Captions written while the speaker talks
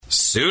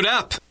Suit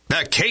up.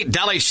 The Kate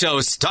Daly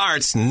Show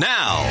starts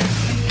now.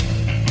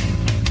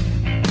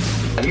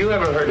 Have you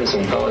ever heard of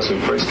some fellas who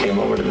first came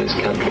over to this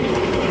country?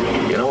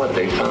 You know what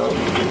they found?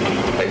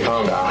 They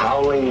found a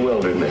howling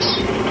wilderness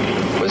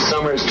with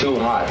summers too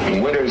hot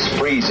and winters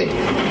freezing.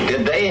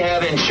 Did they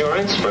have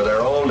insurance for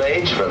their old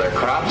age, for their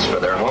crops, for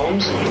their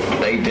homes?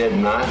 They did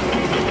not.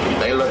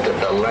 They looked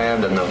at the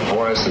land and the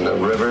forests and the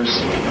rivers.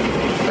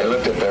 They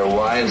looked at their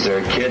wives,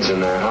 their kids,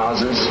 and their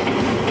houses.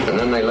 And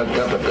then they looked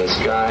up at the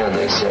sky and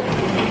they said,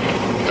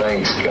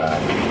 "Thanks,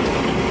 God.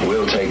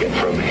 We'll take it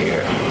from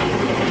here."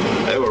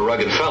 They were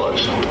rugged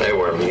fellas. They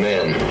were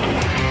men.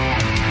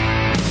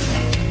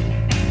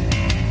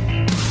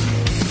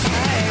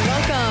 Hi,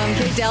 welcome.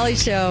 Kate Daly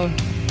Show.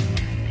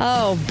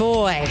 Oh,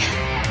 boy.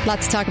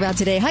 Lots to talk about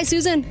today. Hi,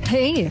 Susan.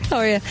 Hey. How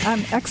are you?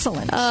 I'm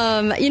excellent.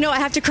 I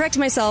have to correct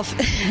myself,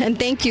 and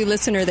thank you,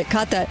 listener, that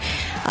caught that.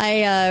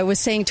 I was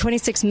saying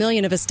 26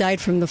 million of us died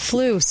from the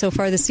flu so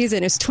far this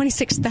season. It's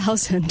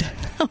 26,000.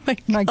 Oh,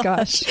 my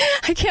gosh.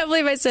 I can't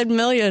believe I said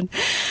million.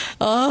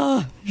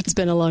 Oh, it's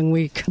been a long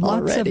week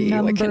already. Lots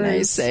of what can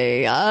I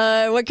say?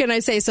 What can I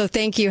say? So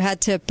thank you, hat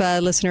tip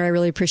listener. I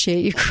really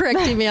appreciate you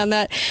correcting me on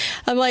that.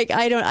 I'm like,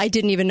 I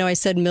didn't even know I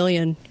said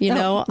million, you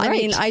know? Right. I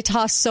mean, I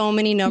toss so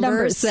many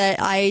numbers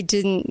that I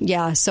didn't,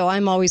 so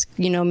I'm always,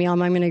 me, I'm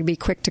going to be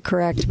quick to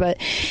correct, but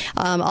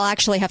I'll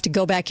actually have to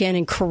go back in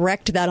and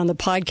correct that on the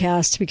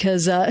podcast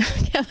because I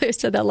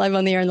said that live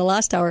on the air in the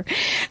last hour.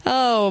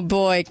 Oh,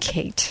 boy,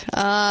 Kate.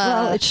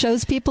 Well, it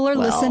shows people are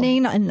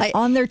listening and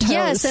on their toes.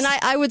 Yes, and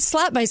I would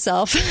slap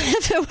myself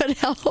if it would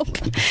help.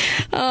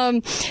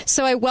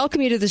 So I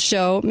welcome you to the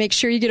show. Make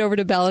sure you get over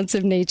to Balance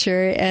of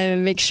Nature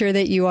and make sure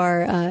that you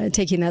are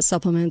taking that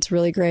supplement. It's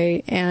really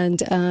great.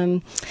 And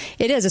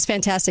it's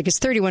fantastic. It's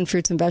 31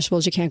 fruits and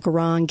vegetables. You can't go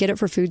wrong. Get it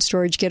for food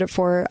storage. Get it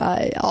for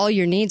all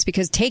your needs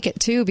because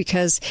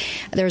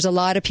there's a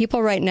lot of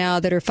people right now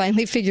that are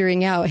finally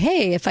figuring out,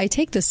 hey, if I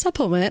take this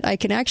supplement, I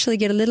can actually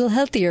get a little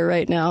healthier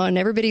right now. And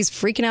everybody's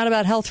freaking out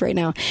about health right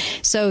now.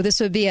 So this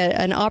would be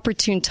an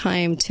opportune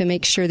time to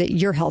make sure that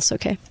your health's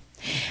okay.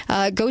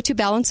 Go to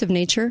Balance of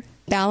Nature,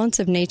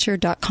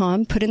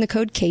 balanceofnature.com. Put in the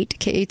code KATE,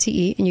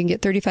 K-A-T-E, and you can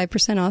get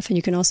 35% off. And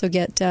you can also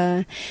get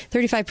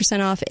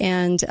 35% off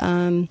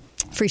and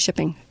free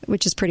shipping,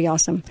 which is pretty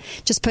awesome.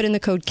 Just put in the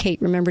code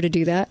KATE. Remember to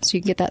do that so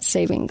you can get that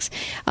savings.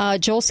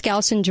 Joel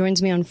Skousen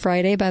joins me on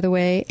Friday, by the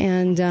way,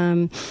 and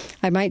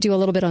I might do a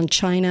little bit on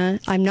China.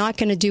 I'm not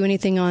going to do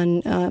anything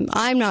on,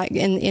 I'm not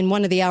in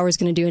one of the hours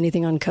going to do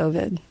anything on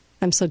COVID.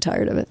 I'm so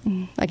tired of it.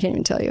 I can't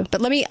even tell you.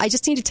 But I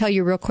just need to tell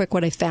you real quick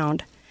what I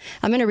found.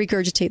 I'm going to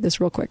regurgitate this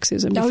real quick,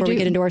 Susan, before we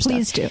get into our stuff.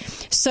 Please do.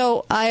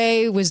 So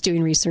I was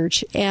doing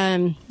research,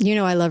 and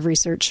I love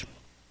research.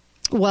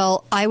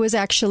 Well, I was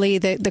actually,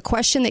 the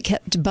question that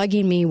kept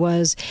bugging me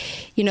was,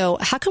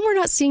 how come we're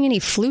not seeing any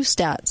flu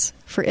stats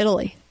for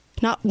Italy?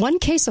 Not one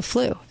case of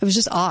flu. It was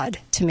just odd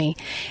to me.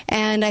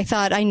 And I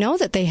thought, I know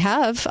that they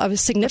have a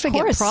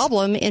significant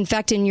problem. In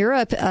fact, in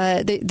Europe,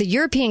 the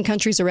European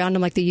countries around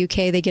them, like the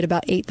UK, they get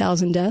about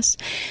 8,000 deaths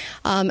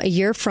a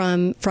year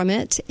from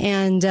it.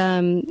 And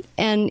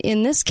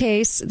in this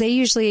case, they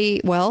usually,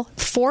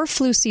 4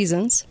 flu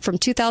seasons from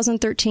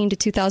 2013 to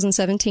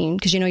 2017,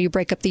 because, you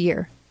break up the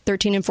year.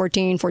 13 and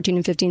 14, 14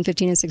 and 15,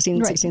 15 and 16,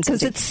 right, 16 and 17.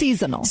 Because it's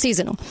seasonal.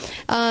 Seasonal.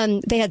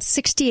 They had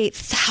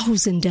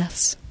 68,000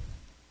 deaths.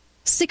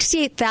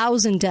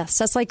 68,000 deaths.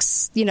 That's like,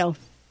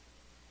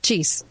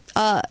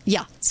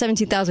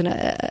 17,000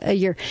 a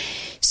year.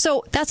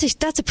 So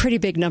that's a pretty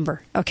big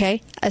number,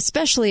 okay?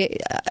 Especially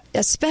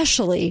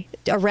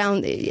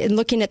around in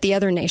looking at the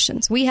other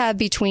nations. We have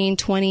between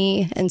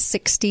 25 and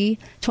 60,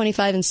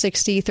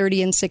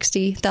 30 and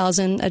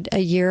 60,000 a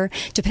year,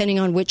 depending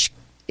on which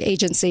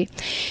agency.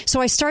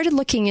 So I started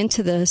looking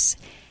into this,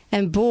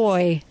 and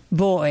boy,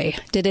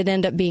 did it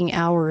end up being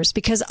hours,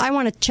 because I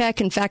want to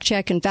check and fact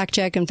check and fact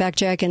check and fact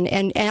check,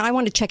 and I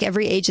want to check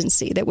every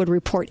agency that would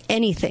report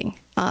anything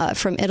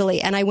from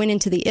Italy. And I went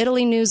into the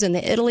Italy news and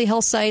the Italy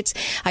health sites.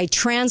 I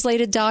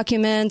translated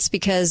documents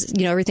because,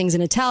 everything's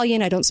in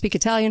Italian. I don't speak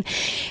Italian.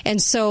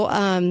 And so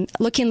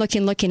looking,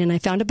 and I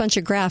found a bunch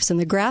of graphs, and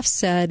the graphs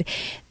said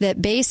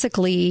that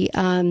basically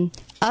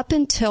up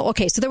until,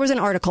 so there was an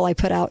article I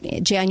put out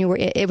in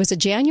January. It was a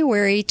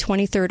January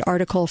 23rd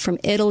article from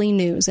Italy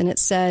News, and it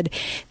said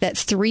that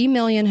 3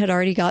 million had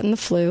already gotten the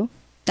flu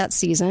that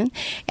season,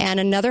 and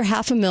another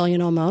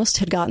 500,000 almost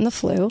had gotten the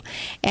flu.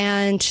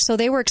 And so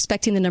they were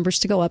expecting the numbers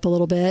to go up a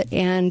little bit,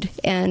 and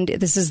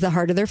this is the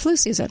heart of their flu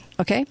season,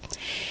 okay?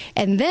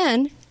 And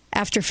then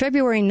after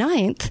February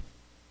 9th,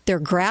 their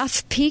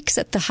graph peaks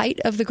at the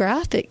height of the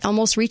graph. It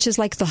almost reaches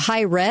like the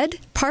high red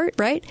part,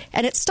 right?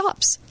 And it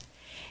stops.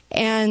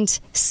 And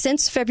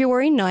since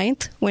February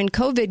 9th, when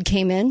COVID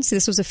came in, so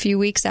this was a few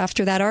weeks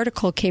after that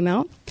article came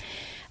out,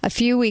 a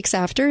few weeks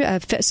after,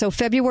 so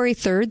February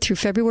 3rd through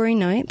February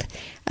 9th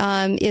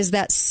is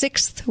that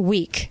 6th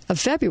week of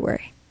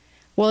February.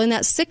 Well, in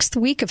that 6th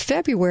week of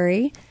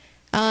February,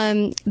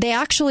 they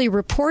actually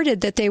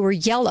reported that they were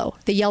yellow,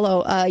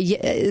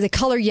 the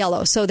color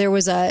yellow. So there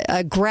was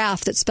a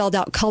graph that spelled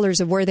out colors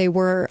of where they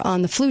were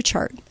on the flu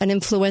chart, an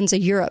influenza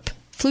Europe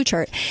flu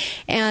chart,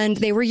 and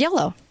they were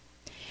yellow.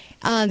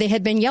 They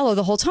had been yellow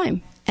the whole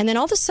time. And then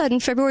all of a sudden,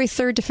 February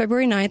 3rd to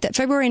February 9th, at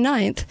February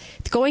 9th,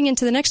 going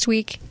into the next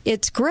week,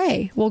 it's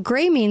gray. Well,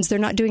 gray means they're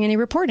not doing any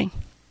reporting.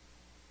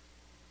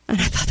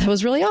 And I thought that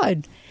was really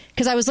odd.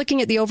 Because I was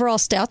looking at the overall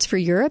stats for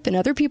Europe, and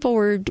other people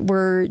were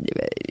going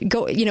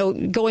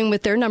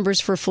with their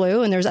numbers for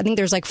flu, and I think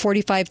there's like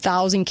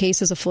 45,000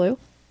 cases of flu.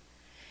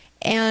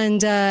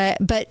 And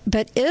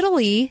but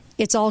Italy,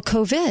 it's all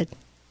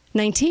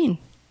COVID-19.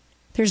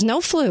 There's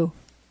no flu.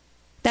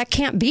 That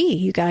can't be,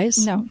 you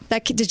guys. No,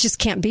 that just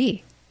can't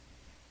be.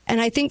 And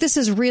I think this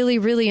is really,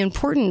 really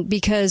important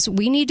because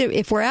we need to,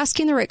 if we're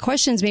asking the right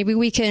questions, maybe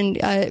we can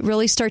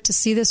really start to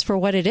see this for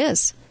what it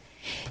is.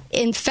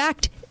 In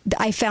fact,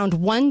 I found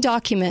one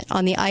document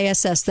on the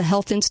ISS, the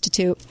Health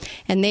Institute,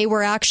 and they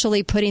were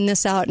actually putting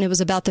this out, and it was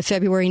about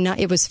February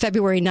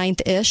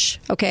 9th-ish,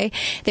 okay?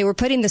 They were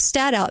putting the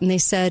stat out, and they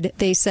said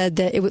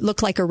that it would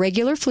look like a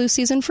regular flu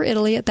season for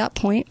Italy at that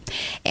point,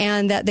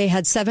 and that they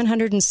had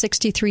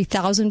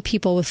 763,000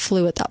 people with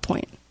flu at that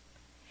point.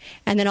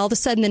 And then all of a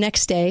sudden the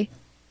next day,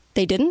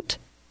 they didn't.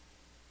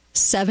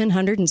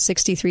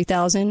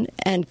 763,000.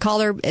 And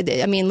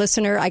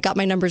listener, I got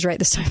my numbers right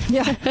this time.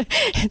 Yeah.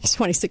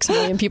 26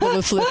 million people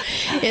with flu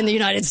in the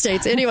United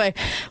States. Anyway,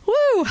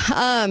 woo.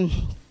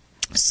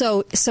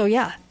 So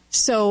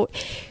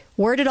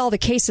where did all the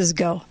cases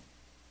go?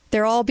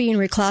 They're all being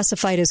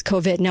reclassified as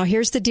COVID. Now,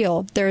 here's the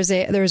deal. There's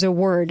a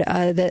word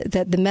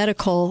that the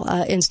medical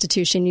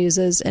institution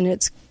uses, and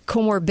it's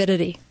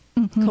comorbidity.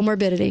 Mm-hmm.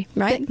 Comorbidity,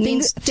 right?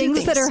 Things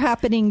that are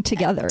happening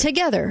together.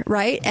 Together,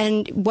 right?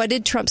 And what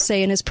did Trump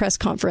say in his press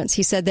conference?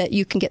 He said that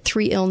you can get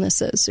 3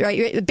 illnesses,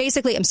 right?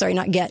 Basically,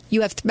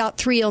 you have about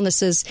 3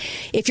 illnesses.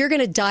 If you're going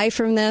to die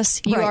from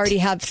this, you already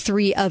have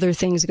 3 other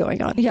things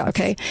going on. Yeah.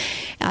 Okay.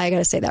 I got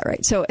to say that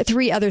right. So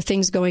 3 other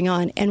things going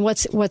on. And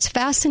what's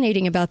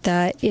fascinating about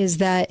that is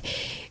that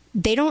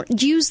they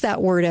don't use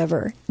that word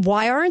ever.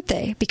 Why aren't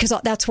they? Because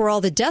that's where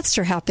all the deaths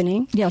are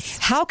happening. Yes.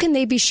 How can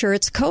they be sure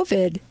it's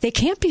COVID? They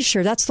can't be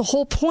sure. That's the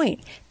whole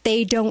point.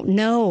 They don't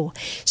know.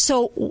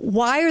 So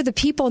why are the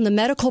people in the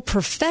medical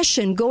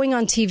profession going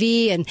on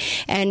TV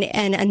and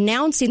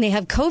announcing they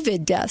have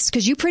COVID deaths?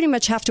 Because you pretty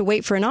much have to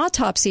wait for an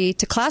autopsy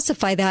to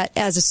classify that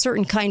as a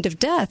certain kind of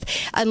death,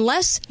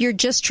 unless you're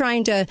just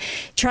trying to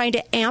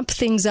amp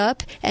things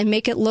up and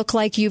make it look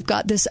like you've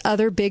got this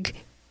other big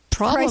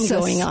problem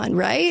going on,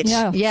 right?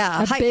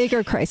 Yeah. A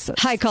bigger crisis.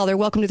 Hi, caller.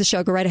 Welcome to the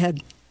show. Go right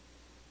ahead.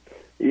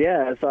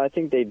 Yeah, so I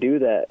think they do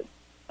that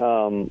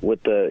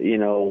with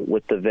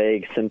the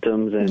vague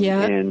symptoms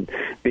and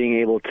being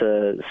able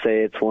to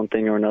say it's one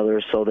thing or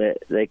another so that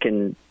they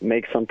can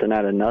make something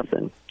out of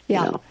nothing.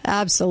 Yeah,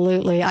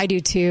 absolutely. I do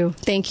too.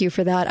 Thank you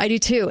for that. I do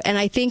too. And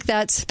I think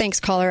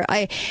thanks, caller.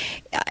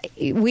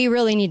 We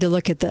really need to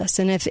look at this,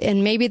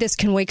 and maybe this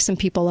can wake some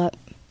people up,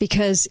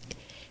 because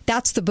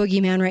that's the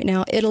boogeyman right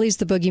now. Italy's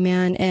the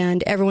boogeyman,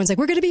 and everyone's like,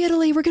 we're going to be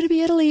Italy. We're going to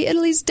be Italy.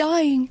 Italy's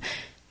dying.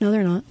 No,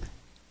 they're not.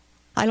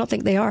 I don't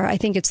think they are. I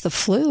think it's the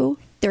flu.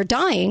 They're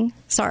dying.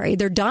 Sorry,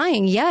 they're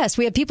dying. Yes,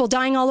 we have people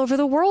dying all over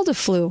the world of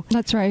flu.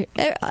 That's right.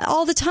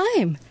 All the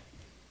time.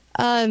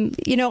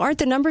 Aren't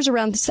the numbers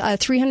around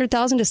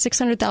 300,000 to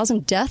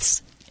 600,000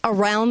 deaths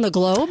around the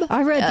globe?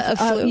 I read,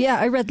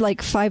 I read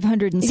like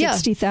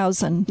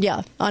 560,000.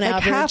 Yeah, on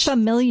like average.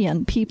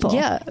 500,000 people.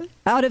 Yeah.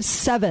 Out of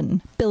 7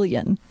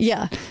 billion.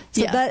 Yeah.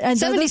 So that,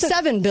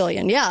 77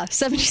 billion. Yeah.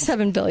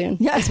 77 billion.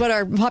 Yeah. That's what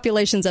our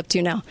population's up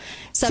to now.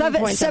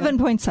 7.7.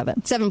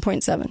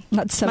 7.7.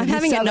 Not 77. I'm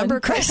having a number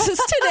crisis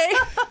today.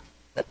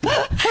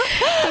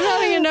 I'm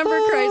having a number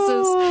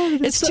crisis.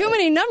 It's too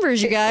many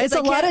numbers, you guys. It's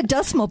a lot of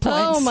decimal points.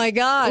 Oh, my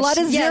gosh. A lot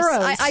of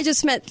zeros. I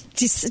just meant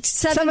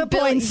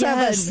 7.7.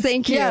 Yes,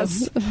 thank you.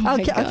 Yes. Oh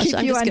I'll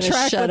keep you on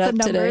track with the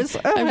numbers.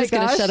 I'm just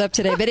going to shut up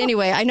today. But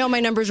anyway, I know my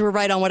numbers were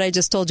right on what I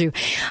just told you.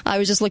 I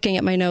was just looking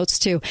at my notes,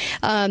 too.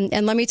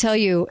 And let me tell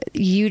you,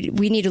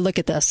 we need to look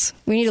at this.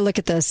 We need to look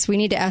at this. We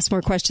need to ask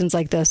more questions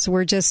like this.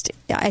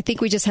 I think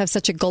we just have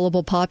such a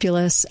gullible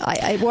populace.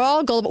 We're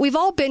all gullible. We've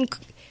all been...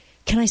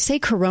 Can I say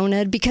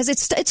corona? Because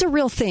it's a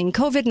real thing.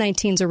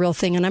 COVID-19 is a real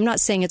thing, and I'm not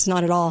saying it's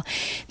not at all.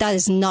 That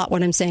is not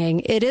what I'm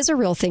saying. It is a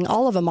real thing.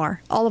 All of them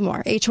are.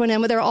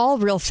 H1N1, they're all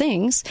real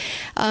things,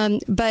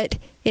 but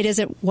it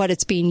isn't what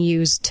it's being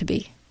used to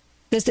be.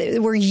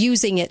 We're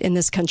using it in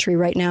this country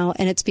right now,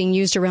 and it's being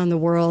used around the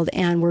world,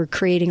 and we're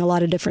creating a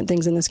lot of different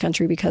things in this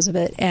country because of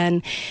it.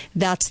 And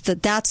that's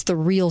the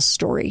real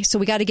story. So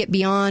we got to get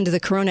beyond the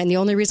corona. And the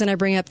only reason I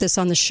bring up this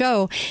on the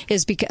show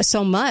is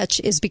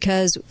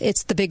because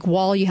it's the big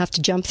wall you have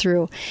to jump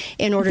through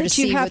in order to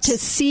see. You have to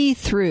see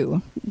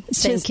through.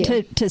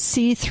 To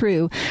see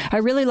through. I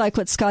really like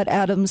what Scott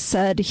Adams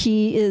said.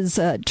 He is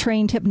a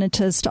trained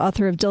hypnotist,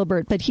 author of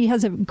Dilbert, but he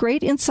has a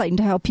great insight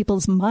into how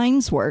people's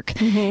minds work.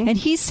 Mm-hmm. And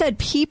he said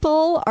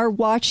people are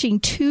watching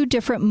two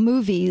different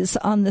movies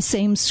on the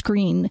same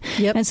screen.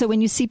 Yep. And so when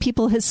you see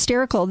people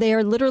hysterical, they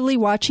are literally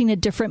watching a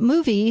different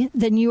movie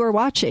than you are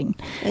watching.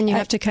 And you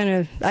have to kind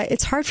of,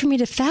 it's hard for me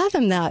to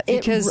fathom that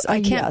because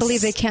I can't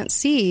believe they can't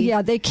see.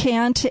 Yeah, they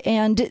can't.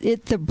 And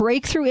the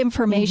breakthrough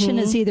information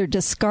is either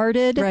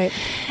discarded. Right.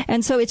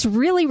 And so it's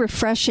really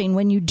refreshing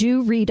when you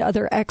do read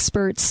other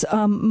experts,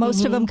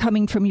 most of them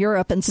coming from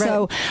Europe. And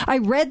so I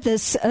read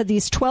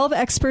these 12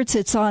 experts.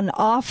 It's on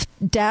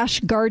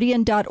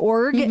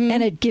off-guardian.org,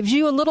 and it gives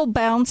you a little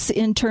bounce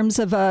in terms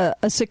of a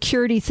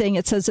security thing.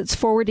 It says it's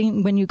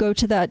forwarding when you go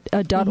to that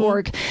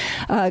 .org.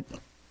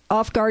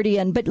 Off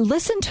Guardian. But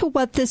listen to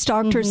what this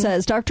doctor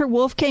says. Dr.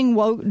 Wolfgang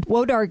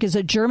Wodarg is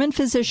a German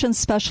physician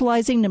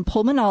specializing in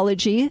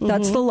pulmonology,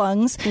 that's the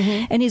lungs,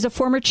 and he's a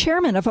former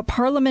chairman of a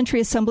parliamentary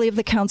assembly of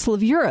the Council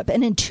of Europe.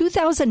 And in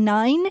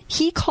 2009,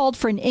 he called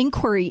for an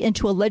inquiry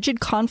into alleged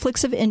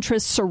conflicts of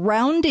interest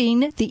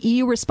surrounding the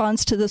EU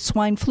response to the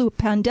swine flu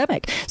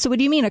pandemic. So what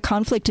do you mean, a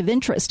conflict of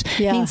interest?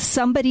 It means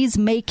somebody's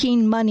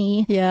making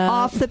money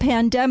off the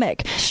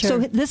pandemic. Sure. So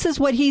this is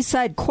what he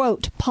said,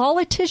 quote,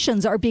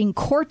 politicians are being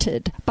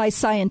courted by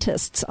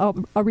scientists. I'll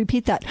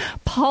repeat that.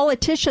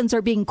 Politicians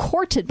are being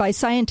courted by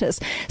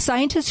scientists.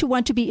 Scientists who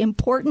want to be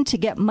important to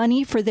get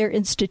money for their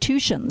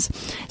institutions.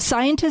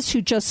 Scientists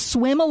who just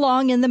swim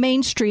along in the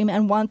mainstream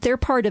and want their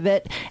part of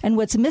it. And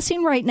what's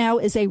missing right now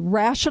is a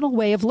rational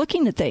way of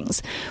looking at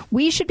things.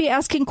 We should be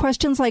asking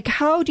questions like,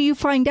 how do you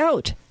find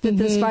out that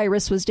this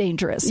virus was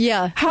dangerous?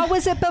 Yeah. How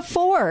was it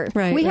before?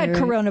 We had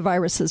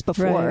coronaviruses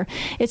before.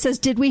 It says,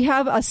 did we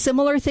have a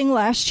similar thing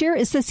last year?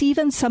 Is this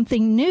even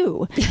something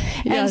new?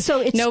 And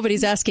so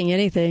nobody's asking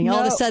anything. All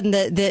of a sudden,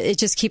 it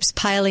just keeps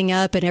piling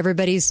up, and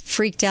everybody's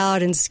freaked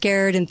out and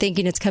scared and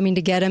thinking it's coming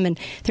to get them. And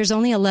there's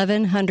only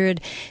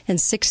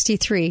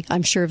 1,163,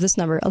 I'm sure of this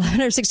number,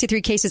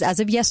 1,163 cases as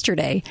of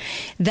yesterday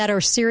that are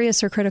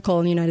serious or critical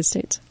in the United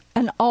States.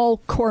 And all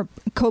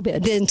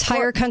COVID. The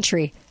entire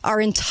country. Our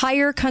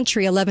entire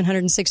country,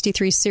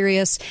 1,163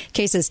 serious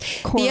cases.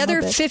 The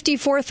other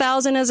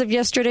 54,000 as of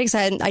yesterday, because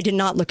I did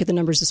not look at the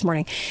numbers this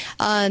morning,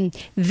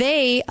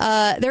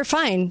 they're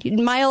fine.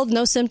 Mild,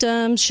 no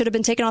symptoms, should have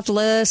been taken off the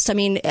list. I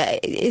mean,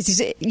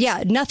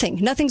 nothing.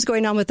 Nothing's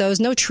going on with those.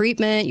 No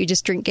treatment. You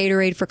just drink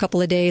Gatorade for a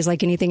couple of days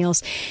like anything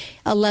else.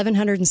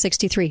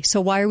 1,163.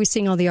 So why are we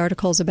seeing all the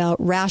articles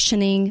about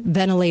rationing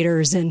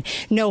ventilators and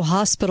no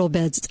hospital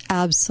beds? It's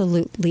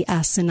absolutely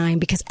asinine,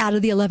 because out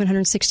of the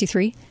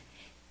 1,163,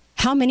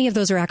 how many of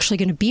those are actually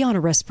going to be on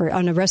a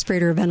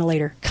respirator or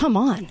ventilator? Come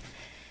on.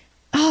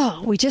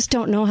 Oh, we just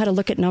don't know how to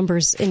look at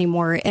numbers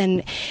anymore.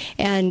 And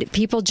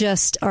people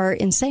just are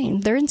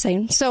insane. They're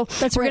insane. So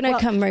we're going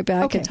to come right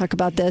back and talk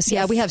about this.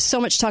 Yeah, we have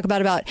so much to talk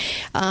about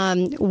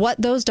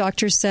what those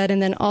doctors said,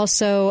 and then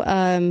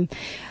also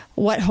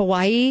what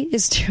Hawaii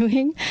is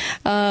doing,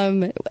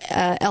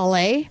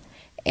 L.A.,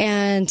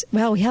 and,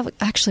 well, we have a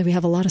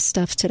lot of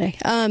stuff today.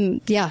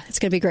 It's going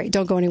to be great.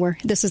 Don't go anywhere.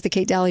 This is the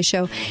Kate Daly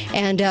Show.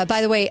 And,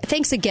 by the way,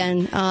 thanks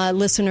again,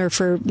 listener,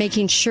 for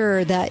making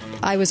sure that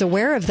I was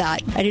aware of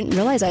that. I didn't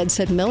realize I had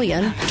said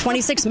million.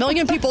 26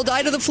 million people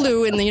died of the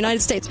flu in the United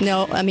States.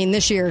 No, I mean,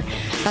 this year,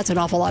 that's an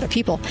awful lot of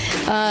people.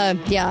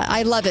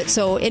 I love it.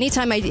 So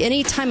anytime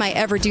I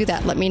ever do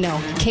that, let me know.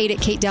 Kate at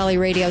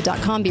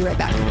KateDalyRadio.com. Be right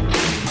back.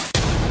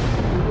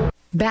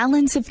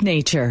 Balance of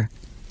Nature.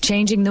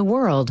 Changing the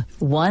world,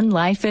 one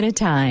life at a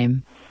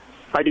time.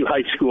 I do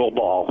high school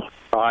ball.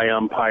 I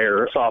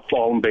umpire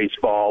softball and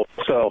baseball.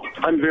 So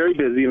I'm very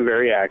busy and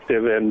very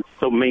active. And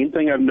the main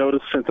thing I've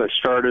noticed since I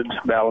started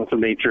Balance of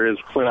Nature is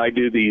when I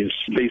do these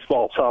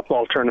baseball,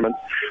 softball tournaments,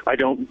 I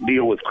don't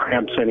deal with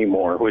cramps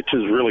anymore, which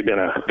has really been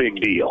a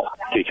big deal,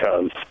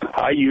 because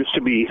I used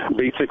to be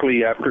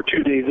basically after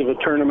 2 days of a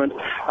tournament,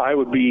 I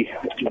would be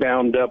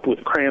bound up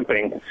with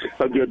cramping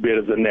a good bit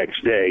of the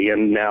next day.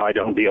 And now I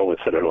don't deal with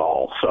it at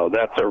all. So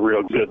that's a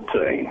real good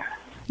thing.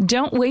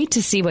 Don't wait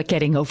to see what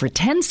getting over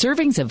 10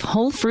 servings of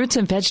whole fruits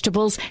and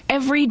vegetables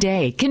every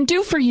day can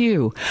do for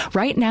you.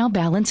 Right now,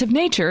 Balance of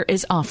Nature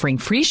is offering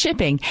free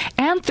shipping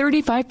and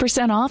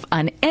 35% off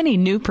on any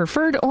new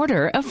preferred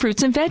order of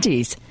fruits and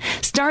veggies.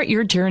 Start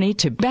your journey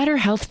to better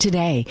health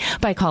today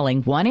by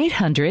calling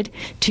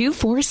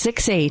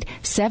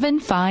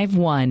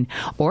 1-800-2468-751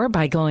 or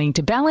by going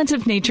to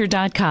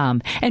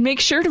balanceofnature.com, and make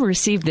sure to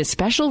receive this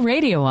special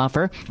radio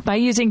offer by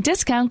using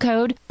discount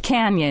code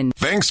CANYON.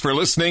 Thanks for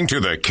listening to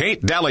the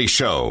Kate Daly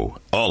Show.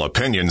 All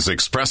opinions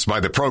expressed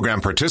by the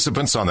program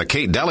participants on the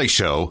Kate Daly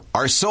Show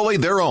are solely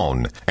their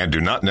own and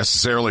do not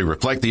necessarily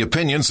reflect the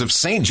opinions of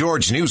St.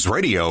 George News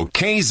Radio,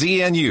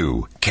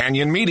 KZNU,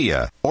 Canyon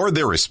Media, or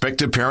their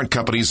respective parent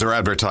companies or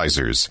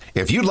advertisers.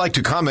 If you'd like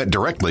to comment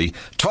directly,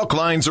 talk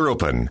lines are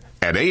open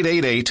at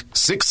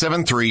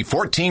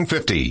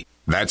 888-673-1450.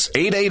 That's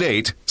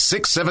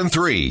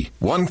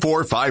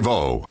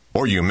 888-673-1450.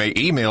 Or you may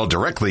email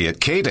directly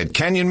at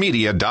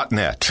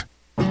kate@canyonmedia.net.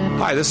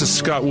 Hi, this is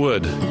Scott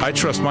Wood. I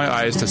trust my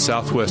eyes to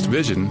Southwest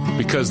Vision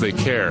because they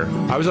care.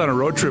 I was on a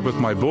road trip with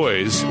my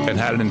boys and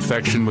had an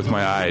infection with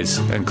my eyes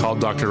and called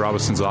Dr.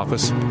 Robinson's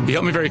office. He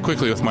helped me very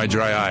quickly with my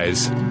dry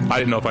eyes. I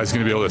didn't know if I was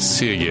going to be able to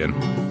see again.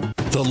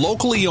 The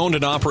locally owned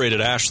and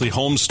operated Ashley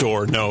Home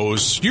Store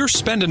knows you're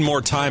spending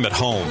more time at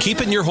home.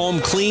 Keeping your home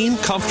clean,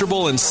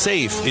 comfortable, and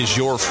safe is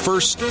your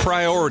first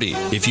priority.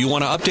 If you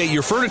want to update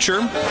your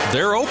furniture,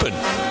 they're open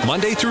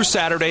Monday through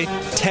Saturday,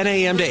 10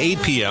 a.m. to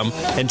 8 p.m.,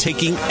 and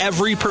taking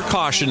every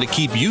precaution to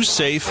keep you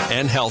safe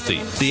and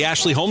healthy. The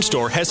Ashley Home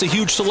Store has a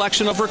huge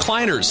selection of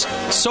recliners,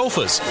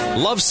 sofas,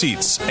 love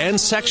seats, and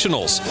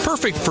sectionals,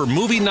 perfect for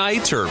movie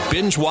nights or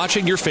binge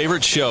watching your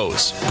favorite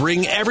shows.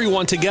 Bring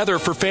everyone together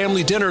for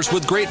family dinners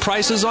with great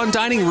prices on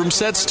dining room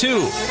sets,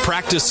 too.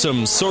 Practice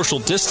some social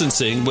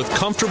distancing with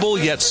comfortable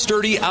yet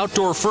sturdy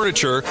outdoor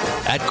furniture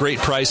at great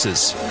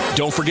prices.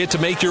 Don't forget to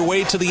make your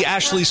way to the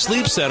Ashley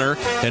Sleep Center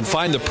and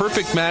find the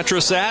perfect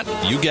mattress at,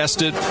 you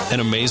guessed it,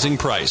 an amazing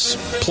price.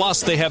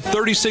 Plus, they have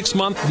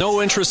 36-month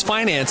no-interest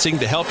financing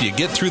to help you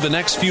get through the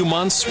next few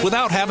months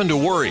without having to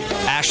worry.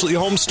 Ashley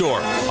Home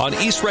Store on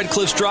East Red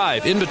Cliffs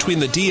Drive in between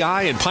the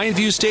DI and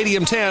Pineview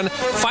Stadium 10,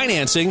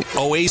 financing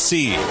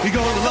OAC. You're going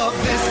to love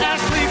this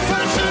Ashley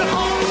Furniture Home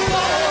Store.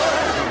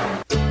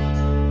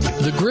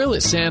 The Grill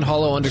at Sand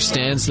Hollow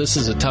understands this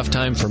is a tough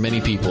time for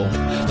many people.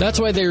 That's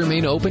why they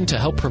remain open to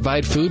help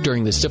provide food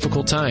during this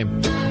difficult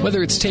time.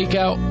 Whether it's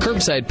takeout,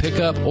 curbside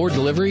pickup, or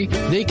delivery,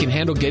 they can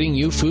handle getting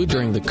you food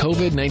during the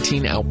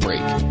COVID-19 outbreak.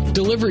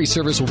 Delivery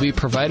service will be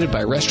provided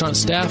by restaurant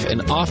staff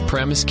and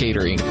off-premise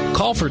catering.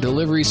 Call for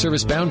delivery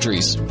service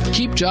boundaries.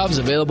 Keep jobs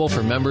available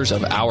for members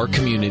of our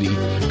community.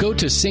 Go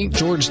to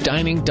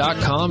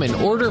stgeorgedining.com and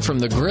order from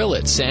the Grill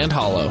at Sand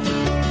Hollow.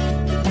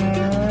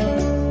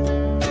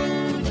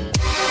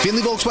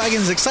 Findlay Volkswagen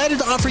is excited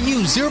to offer you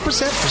 0%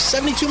 for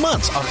 72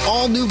 months on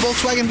all new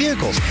Volkswagen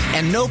vehicles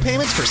and no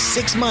payments for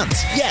 6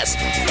 months. Yes,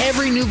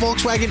 every new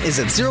Volkswagen is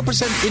at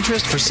 0%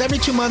 interest for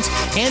 72 months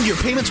and your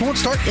payments won't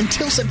start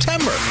until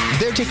September.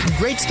 They're taking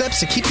great steps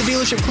to keep the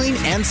dealership clean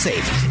and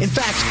safe. In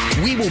fact,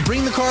 we will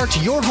bring the car to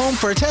your home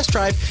for a test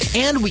drive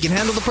and we can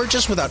handle the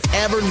purchase without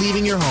ever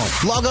leaving your home.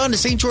 Log on to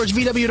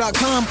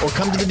stgeorgevw.com or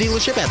come to the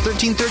dealership at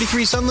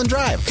 1333 Sunland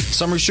Drive.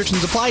 Some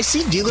restrictions apply.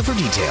 See dealer for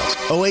details.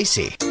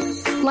 OAC.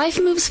 Life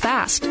moves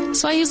fast,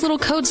 so I use little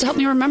codes to help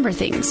me remember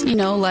things,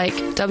 like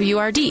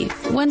WRD,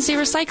 Wednesday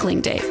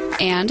Recycling Day,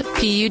 and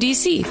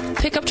PUDC,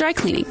 Pick Up Dry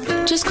Cleaning.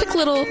 Just quick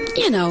little,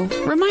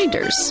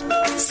 reminders.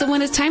 So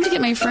when it's time to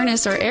get my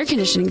furnace or air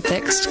conditioning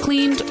fixed,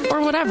 cleaned,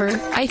 or whatever,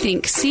 I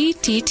think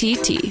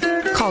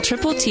CTTT. Call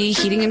Triple T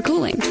Heating and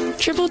Cooling.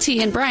 Triple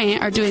T and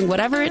Bryant are doing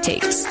whatever it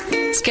takes.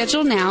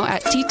 Schedule now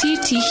at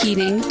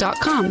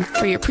tttheating.com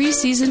for your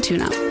pre-season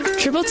tune-up.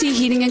 Triple T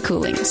Heating and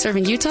Cooling,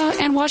 serving Utah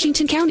and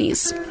Washington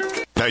counties.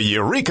 The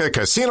Eureka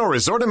Casino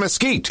Resort in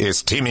Mesquite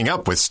is teaming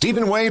up with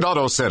Stephen Wade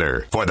Auto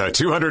Center for the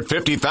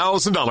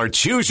 $250,000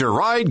 Choose Your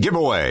Ride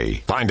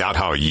giveaway. Find out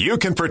how you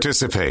can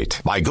participate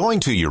by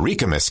going to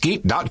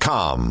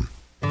eurekamesquite.com.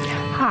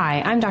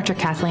 Hi, I'm Dr.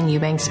 Kathleen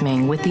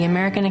Eubanks-Ming with the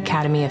American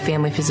Academy of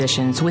Family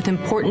Physicians with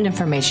important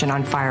information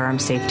on firearm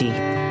safety.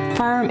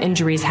 Firearm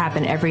injuries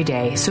happen every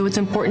day, so it's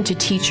important to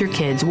teach your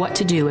kids what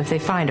to do if they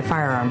find a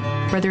firearm.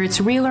 Whether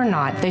it's real or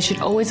not, they should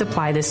always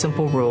apply this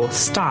simple rule: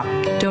 stop,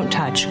 don't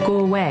touch, go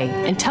away,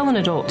 and tell an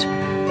adult.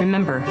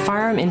 Remember,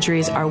 firearm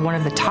injuries are one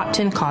of the top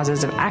 10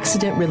 causes of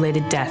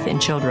accident-related death in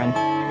children.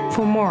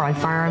 For more on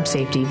firearm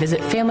safety, visit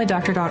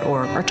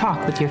familydoctor.org or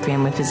talk with your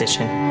family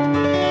physician.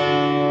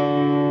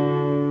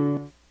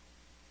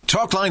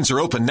 Talk lines are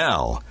open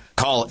now.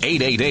 Call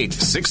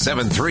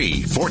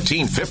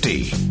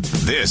 888-673-1450.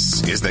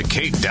 This is the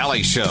Kate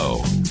Daly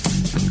Show.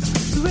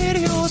 The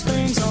radio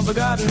sings some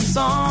forgotten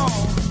song.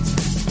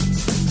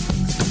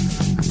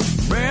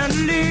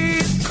 Brand new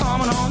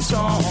coming on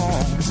strong.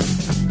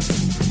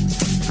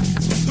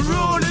 The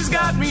road has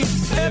got me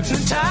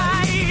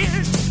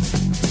hypnotized,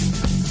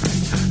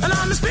 and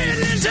I'm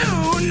spinning into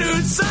a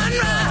new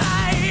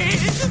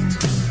sunrise.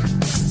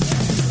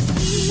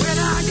 When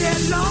I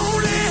get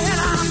lonely and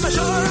I'm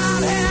sure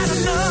I've had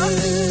enough,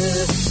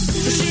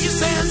 she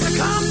sends the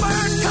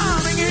comfort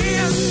coming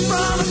in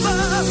from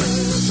above.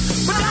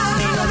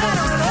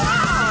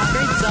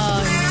 Great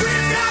song.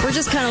 We're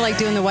just kind of like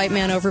doing the white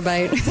man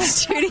overbite in the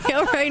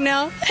studio right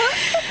now.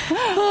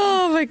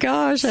 Oh my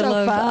gosh, I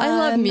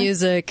love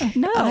music.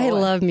 No, I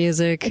love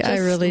music. It I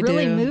really do.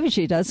 Really moves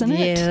you, doesn't it?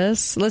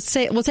 Yes.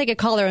 We'll take a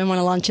caller and want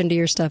to launch into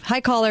your stuff. Hi,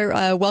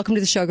 caller. Welcome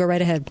to the show. Go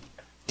right ahead.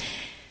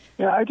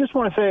 Yeah, I just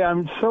want to say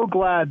I'm so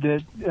glad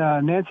that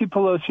Nancy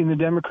Pelosi and the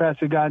Democrats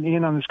have gotten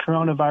in on this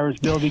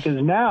coronavirus bill,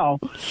 because now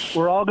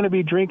we're all going to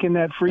be drinking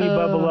that free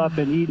Bubble Up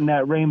and eating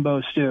that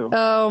rainbow stew.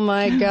 Oh,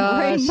 my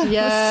gosh.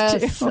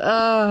 Yes.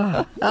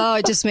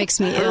 It just makes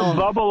me ill. Her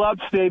Bubble Up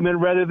statement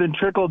rather than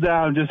trickle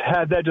down just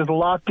had that just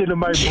locked into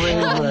my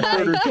brain when I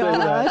heard her say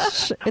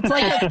that. It's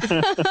like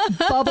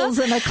bubbles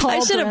in a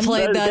cauldron. I should have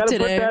played that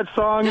today. Put that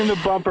song in the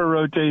bumper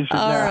rotation.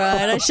 All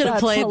right. I should have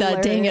played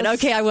that. Dang it.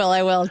 Okay, I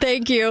will.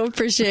 Thank you.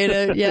 Appreciate it.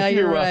 it. Yeah,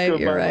 you're right.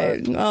 welcome. You're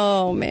right.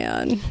 Oh,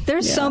 man.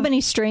 There's so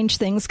many strange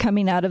things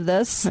coming out of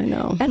this. I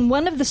know. And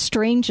one of the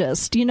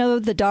strangest,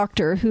 the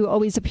doctor who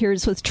always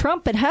appears with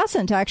Trump, but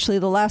hasn't actually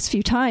the last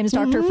few times,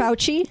 Dr.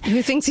 Fauci.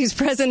 Who thinks he's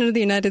president of the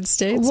United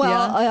States.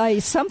 Well,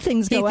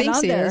 something's going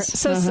on there. Is.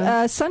 So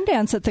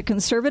Sundance at the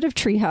Conservative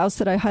Treehouse,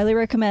 that I highly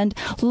recommend,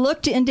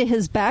 looked into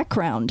his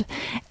background.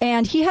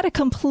 And he had a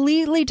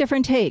completely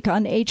different take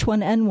on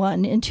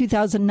H1N1 in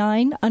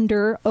 2009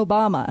 under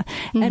Obama.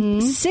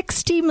 And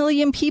 60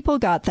 million people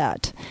got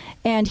that.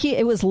 And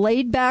it was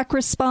laid back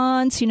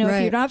response. If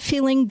you're not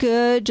feeling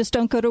good, just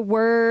don't go to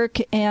work.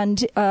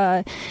 And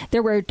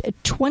there were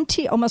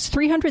almost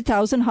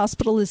 300,000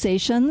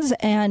 hospitalizations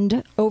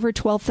and over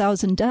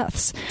 12,000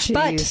 deaths. Jeez.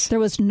 But there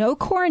was no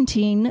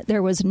quarantine.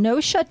 There was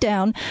no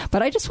shutdown.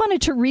 But I just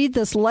wanted to read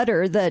this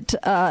letter that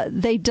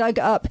they dug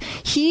up.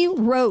 He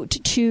wrote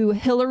to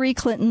Hillary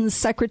Clinton's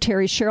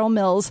secretary, Cheryl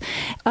Mills,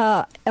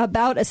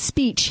 about a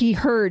speech he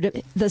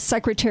heard the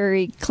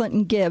Secretary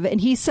Clinton give.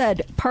 And he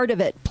said, part of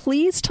it,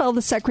 please tell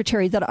the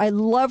secretary that I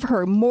love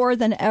her more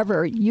than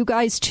ever. You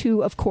guys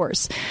too, of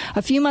course.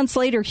 A few months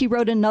later, he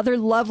wrote another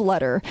love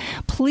letter.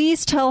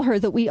 Please tell her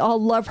that we all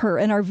love her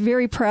and are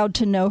very proud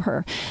to know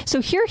her.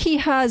 So here he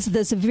has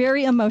this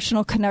very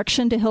emotional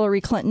connection to Hillary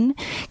Clinton.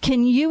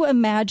 Can you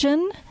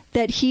imagine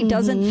that he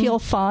doesn't feel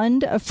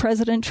fond of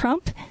President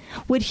Trump?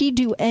 Would he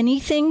do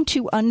anything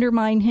to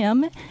undermine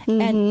him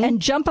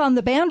and jump on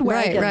the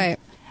bandwagon?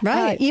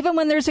 Right. Even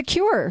when there's a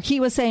cure, he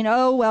was saying,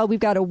 oh, well,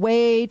 we've got to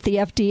wait, the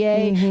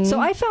FDA. So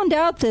I found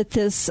out that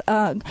this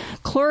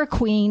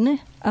chloroquine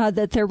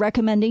that they're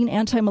recommending,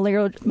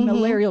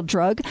 anti-malarial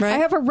drug, I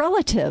have a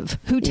relative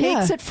who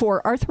takes it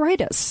for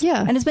arthritis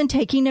and has been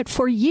taking it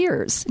for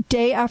years,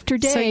 day after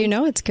day.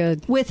 So it's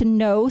good. With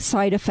no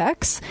side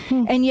effects.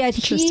 And yet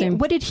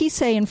what did he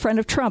say in front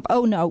of Trump?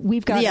 Oh, no,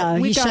 we've got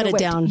to he shut it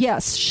down.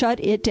 Yes,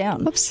 shut it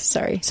down. Oops,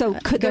 sorry. So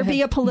could there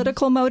be a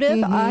political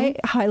motive? I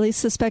highly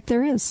suspect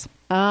there is.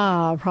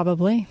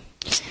 Probably.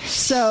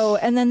 So,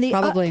 and then the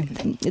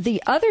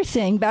other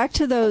thing, back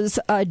to those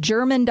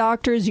German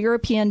doctors,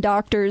 European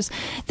doctors,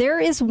 there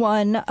is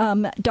one,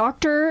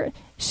 Dr.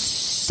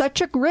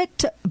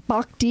 Suchagrit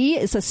Bhakdi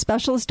is a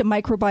specialist in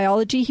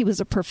microbiology. He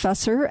was a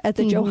professor at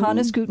the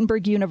Johannes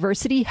Gutenberg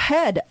University,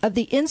 head of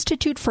the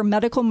Institute for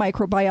Medical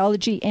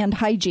Microbiology and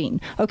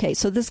Hygiene. Okay,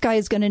 so this guy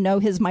is going to know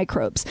his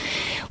microbes.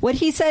 What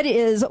he said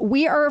is,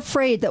 we are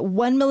afraid that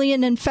 1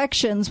 million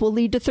infections will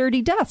lead to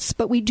 30 deaths,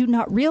 but we do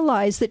not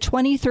realize that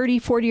 20, 30,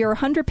 40, or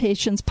 100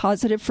 patients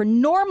positive for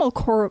normal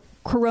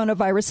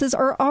coronaviruses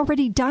are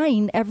already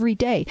dying every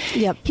day.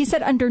 He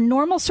said under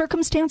normal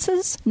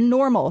circumstances,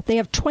 they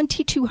have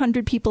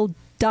 2,200 people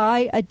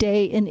die a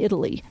day in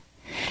Italy.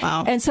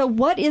 Wow. And so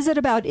what is it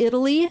about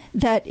Italy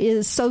that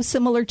is so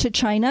similar to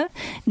China?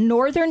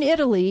 Northern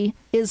Italy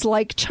is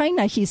like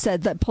China, he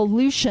said, that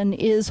pollution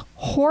is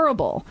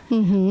horrible.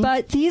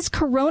 But these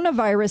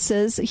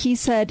coronaviruses, he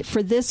said,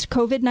 for this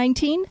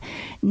COVID-19,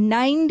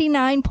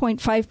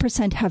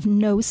 99.5% have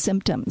no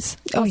symptoms.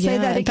 I'll say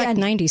that again. In fact,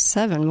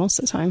 97 most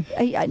of the time.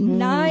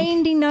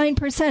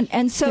 99%.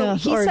 And so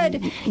he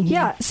said,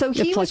 so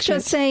he was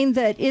just saying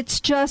that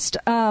it's just,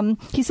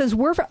 he says,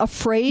 we're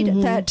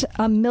afraid that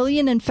 1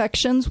 million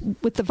infections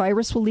with the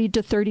virus will lead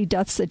to 30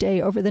 deaths a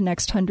day over the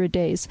next 100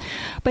 days.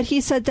 But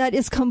he said that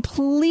is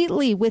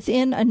completely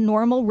within a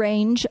normal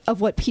range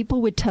of what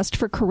people would test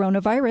for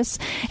coronavirus.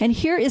 And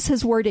here is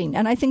his wording.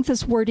 And I think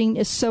this wording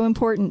is so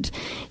important.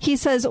 He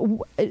says,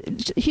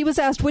 he was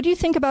asked, what do you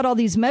think about all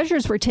these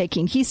measures we're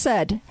taking? He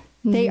said,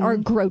 they are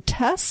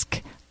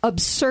grotesque,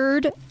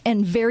 absurd,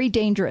 and very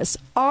dangerous.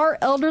 Our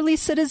elderly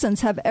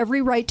citizens have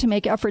every right to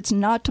make efforts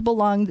not to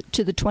belong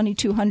to the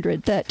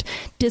 2,200 that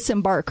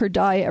disembark or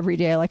die every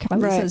day, like how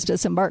he says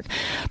disembark.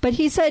 But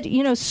he said,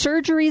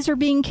 surgeries are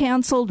being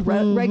canceled,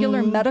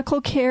 regular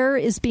medical care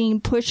is being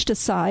pushed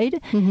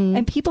aside,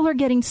 and people are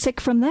getting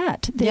sick from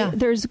that.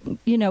 There's,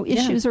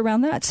 issues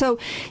around that. So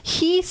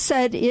he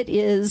said it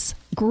is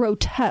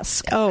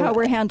grotesque how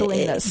we're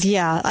handling this.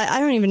 I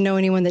don't even know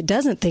anyone that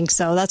doesn't think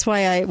so. That's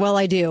why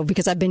I do,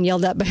 because I've been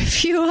yelled at by a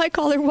few. Hi,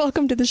 caller.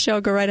 Welcome to the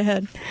show. Go right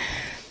ahead.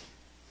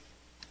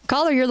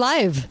 Caller, you're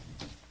live.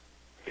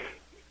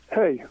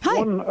 Hey,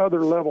 one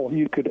other level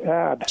you could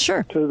add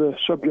to the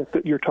subject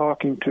that you're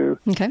talking to.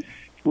 Okay.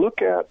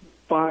 Look at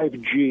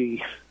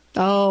 5G.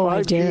 Oh, 5G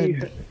I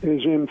did.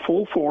 Is in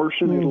full force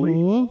in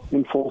Italy,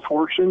 in full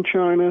force in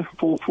China,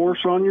 full force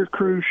on your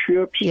cruise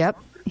ships. Yep.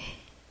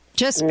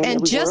 Just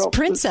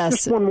Princess.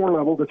 Just one more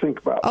level to think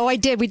about. Oh, I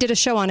did. We did a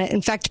show on it.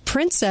 In fact,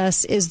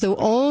 Princess is the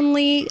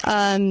only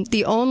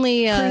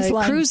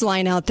cruise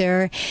line out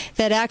there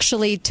that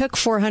actually took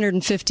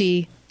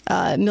 $450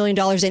 million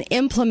and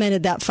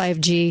implemented that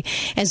 5G.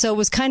 And so it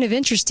was kind of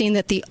interesting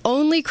that the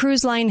only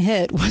cruise line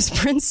hit was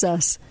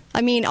Princess.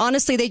 I mean,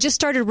 honestly, they just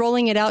started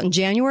rolling it out in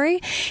January.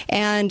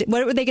 And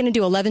what were they going to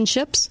do? 11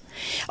 ships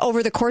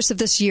over the course of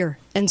this year.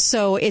 And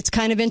so it's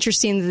kind of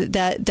interesting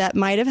that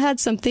might have had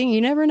something. You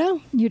never know.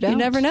 You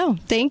never know.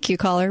 Thank you,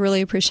 caller.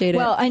 Really appreciate it.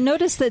 Well, I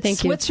noticed that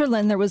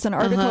Switzerland, there was an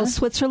article,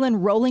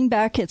 Switzerland rolling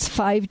back its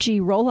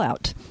 5G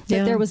rollout.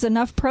 that there was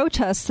enough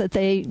protests that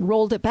they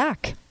rolled it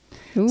back.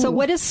 Ooh. So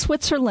what is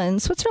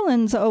Switzerland?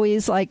 Switzerland's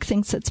always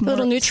thinks it's more... A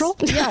little neutral?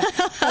 Yeah.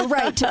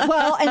 Right.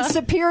 Well, and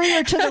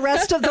superior to the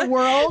rest of the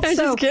world.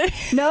 So,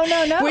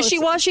 no.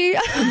 Wishy-washy?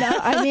 No,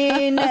 I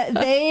mean,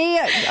 they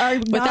are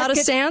not... Without a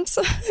stance?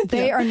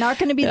 They are not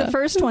going to be the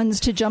first ones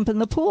to jump in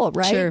the pool,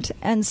 right? Sure.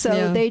 And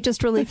so they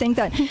just really think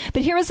that.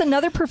 But here is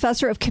another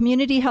professor of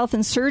community health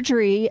and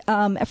surgery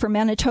from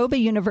Manitoba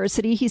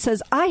University. He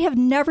says, I have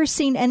never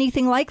seen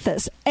anything like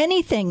this,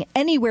 anything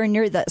anywhere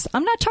near this.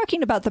 I'm not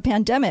talking about the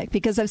pandemic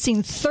because I've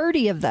seen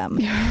 30 of them.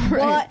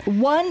 Right.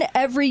 One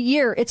every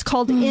year. It's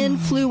called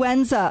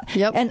influenza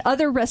and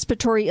other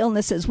respiratory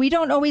illnesses. We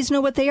don't always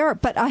know what they are,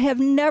 but I have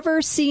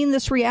never seen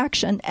this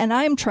reaction, and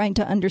I'm trying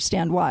to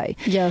understand why.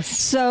 Yes.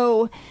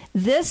 So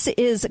this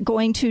is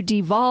going to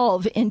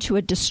devolve into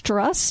a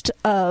distrust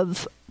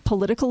of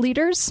political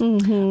leaders,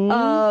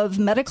 of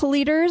medical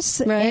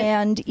leaders,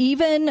 and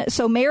even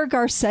so Mayor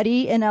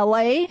Garcetti in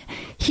LA,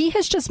 he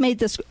has just made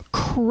this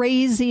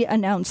crazy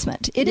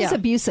announcement. It is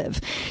abusive.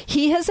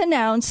 He has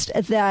announced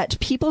that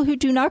people who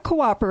do not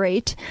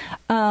cooperate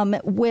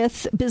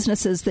with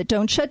businesses that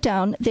don't shut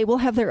down, they will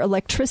have their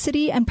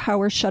electricity and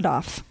power shut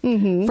off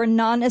for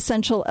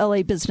non-essential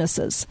LA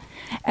businesses.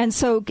 And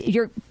so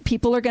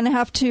people are going to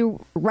have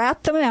to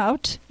rat them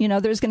out.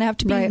 There's going to have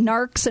to be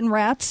narcs and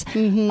rats.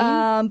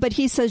 But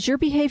he says your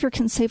behavior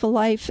can save a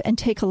life and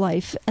take a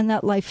life, and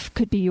that life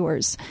could be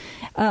yours.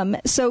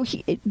 So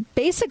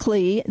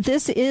basically,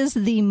 this is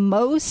the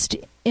most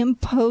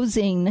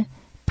imposing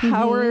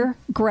power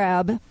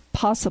grab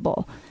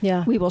possible.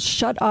 Yeah. We will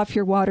shut off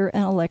your water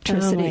and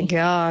electricity. Oh my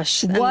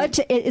gosh.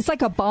 It's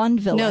like a Bond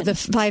villain. No, the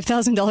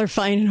 $5,000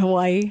 fine in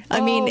Hawaii. I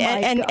mean,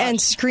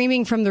 and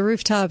screaming from the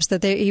rooftops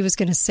that he was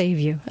going to save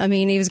you. I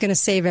mean, he was going to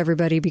save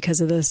everybody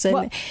because of this.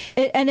 And,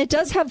 and it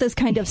does have this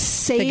kind of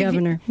the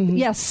governor.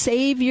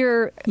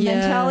 Savior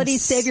mentality,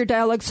 savior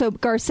dialogue. So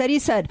Garcetti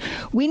said,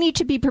 we need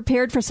to be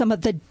prepared for some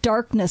of the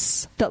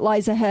darkness that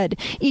lies ahead.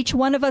 Each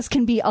one of us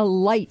can be a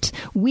light.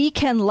 We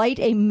can light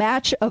a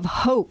match of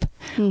hope.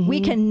 We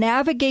can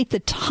navigate the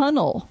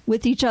tunnel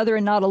with each other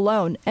and not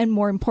alone. And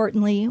more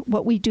importantly,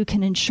 what we do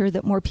can ensure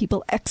that more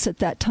people exit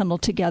that tunnel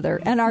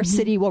together and our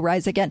city will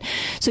rise again.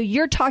 So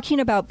you're talking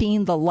about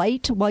being the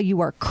light while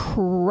you are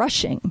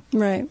crushing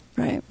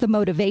the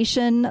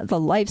motivation, the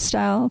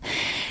lifestyle.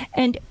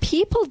 And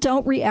people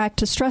don't react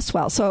to stress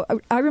well. So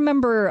I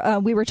remember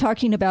we were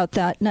talking about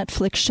that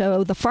Netflix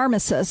show, The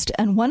Pharmacist.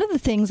 And one of the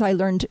things I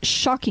learned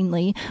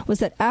shockingly was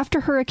that after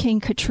Hurricane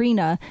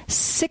Katrina,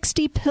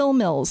 60 pill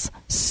mills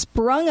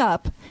sprung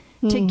up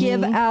to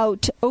give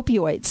out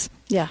opioids.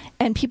 Yeah.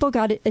 And people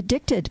got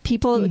addicted.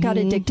 People got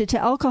addicted to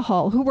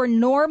alcohol who were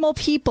normal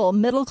people,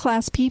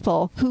 middle-class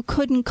people who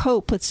couldn't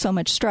cope with so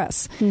much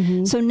stress.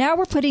 So now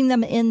we're putting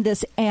them in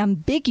this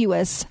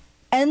ambiguous,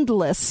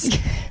 endless,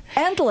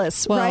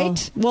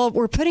 right? Well,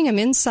 we're putting them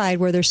inside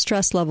where their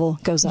stress level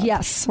goes up.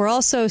 Yes. We're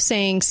also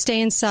saying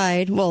stay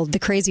inside. Well, the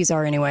crazies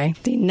are anyway.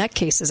 The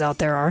nutcases out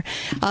there are.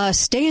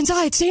 Stay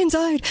inside, stay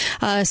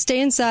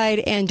inside,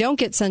 and don't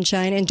get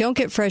sunshine, and don't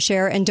get fresh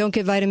air, and don't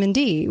get vitamin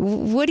D.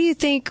 What do you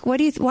think? Why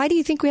do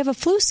you think we have a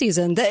flu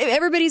season?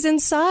 Everybody's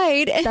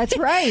inside. That's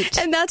right.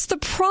 And that's the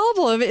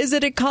problem. Is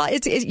that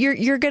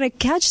you're going to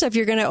catch stuff.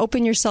 You're going to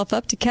open yourself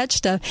up to catch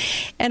stuff.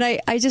 And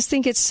I just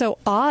think it's so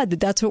odd that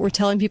that's what we're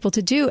telling people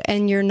to do.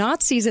 And your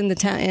Nazis in the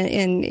town,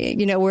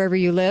 wherever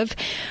you live,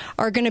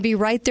 are going to be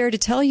right there to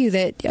tell you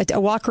that a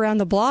walk around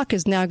the block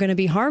is now going to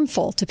be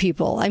harmful to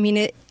people. I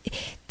mean,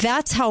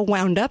 that's how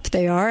wound up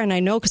they are, and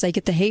I know because I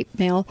get the hate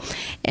mail.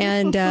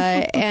 And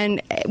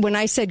and when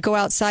I said go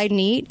outside and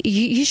eat,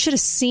 you should have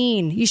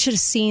seen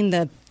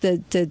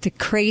the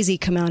crazy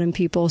come out in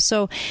people.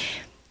 So,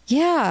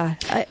 yeah,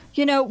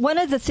 one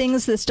of the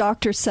things this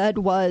doctor said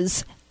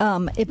was.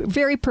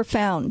 Very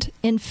profound.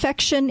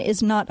 Infection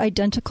is not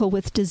identical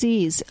with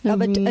disease.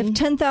 Of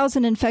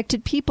 10,000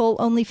 infected people,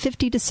 only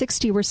 50 to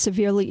 60 were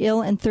severely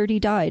ill and 30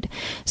 died.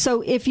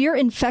 So if you're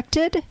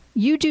infected,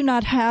 you do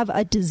not have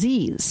a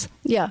disease.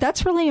 Yeah.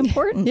 That's really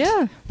important.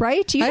 Yeah.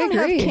 Right? You don't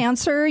have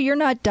cancer. You're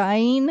not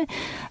dying.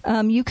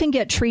 You can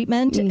get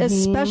treatment,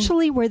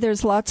 especially where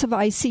there's lots of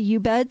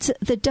ICU beds.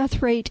 The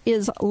death rate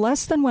is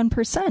less than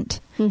 1%.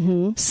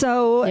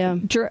 So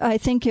I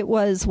think it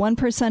was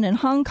 1% in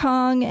Hong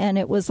Kong, and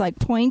it was like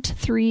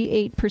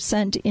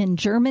 0.38% in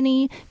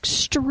Germany.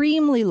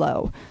 Extremely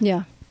low.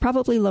 Yeah.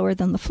 Probably lower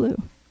than the flu.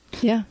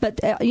 Yeah. But,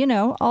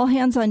 all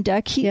hands on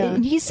deck.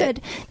 He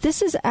said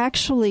this is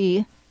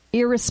actually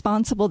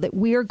irresponsible that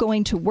we are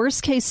going to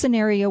worst case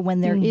scenario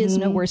when there is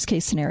no worst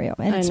case scenario,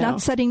 and it's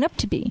not setting up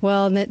to be.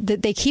 Well,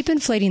 they keep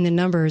inflating the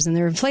numbers, and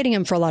they're inflating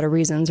them for a lot of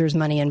reasons. There's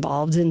money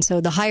involved, and so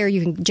the higher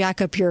you can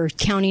jack up your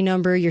county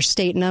number, your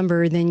state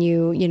number, then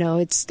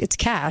it's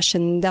cash,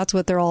 and that's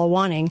what they're all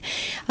wanting.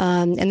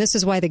 And this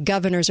is why the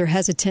governors are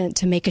hesitant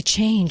to make a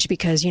change,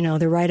 because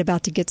they're right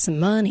about to get some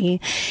money.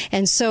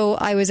 And so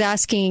I was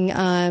asking,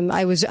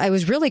 I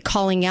was really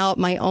calling out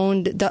my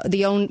own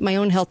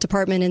health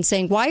department and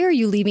saying, why are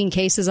you leaving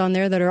cases on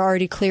there that are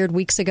already cleared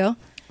weeks ago?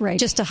 right?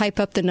 Just to hype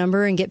up the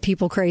number and get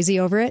people crazy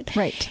over it,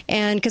 right?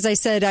 And because I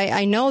said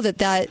I know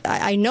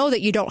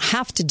that you don't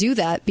have to do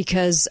that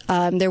because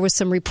there was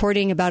some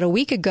reporting about a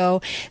week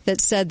ago that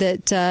said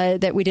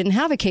that we didn't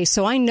have a case,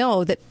 so I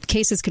know that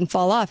cases can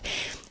fall off.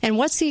 And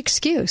what's the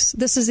excuse?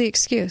 This is the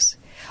excuse.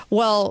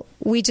 Well,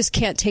 we just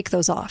can't take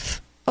those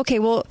off. Okay,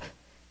 well,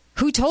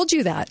 who told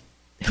you that?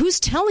 Who's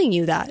telling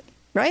you that?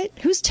 Right?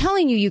 Who's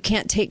telling you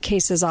can't take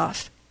cases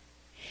off?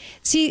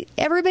 See,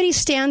 everybody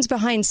stands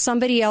behind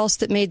somebody else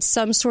that made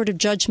some sort of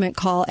judgment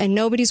call, and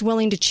nobody's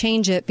willing to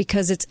change it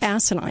because it's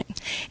asinine.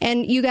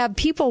 And you have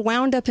people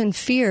wound up in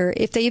fear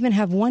if they even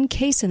have one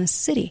case in a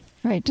city.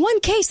 Right. One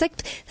case. Like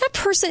that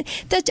person,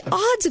 the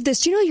odds of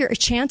this, do you know your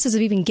chances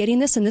of even getting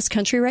this in this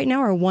country right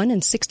now are 1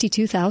 in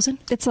 62,000?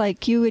 It's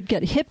like you would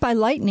get hit by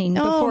lightning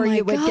before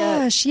you would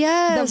get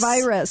the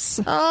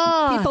virus.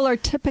 Oh. People are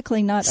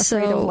typically not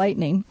afraid of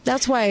lightning.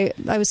 That's why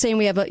I was saying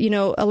we have,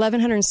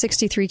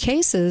 1,163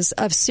 cases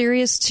of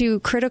serious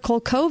to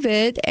critical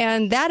COVID,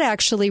 and that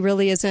actually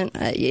really isn't,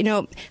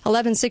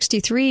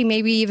 1,163,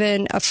 maybe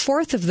even a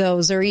fourth of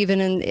those are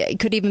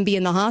could even be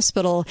in the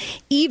hospital,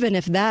 even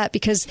if that,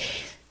 because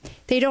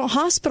they don't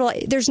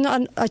hospitalize. There's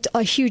not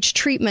a huge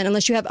treatment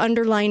unless you have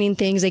underlying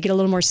things. They get a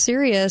little more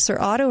serious or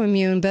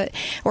autoimmune,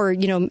 or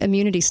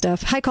immunity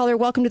stuff. Hi, caller.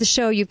 Welcome to the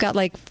show. You've got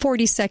like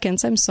 40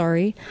 seconds. I'm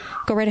sorry.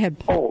 Go right ahead.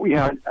 Oh,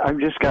 yeah. I've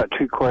just got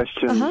two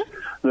questions. Uh-huh.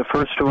 The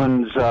first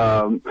one's,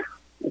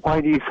 why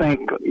do you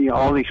think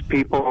all these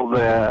people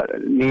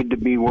that need to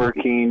be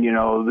working,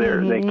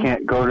 they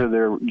can't go to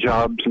their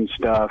jobs and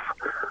stuff?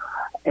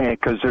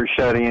 Because they're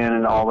shut in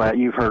and all that.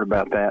 You've heard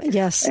about that.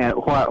 Yes. And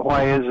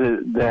why is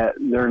it that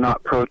they're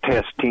not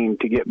protesting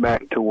to get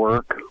back to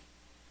work?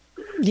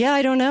 Yeah,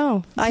 I don't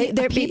know.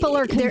 People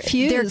are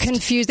confused. They're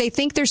confused. They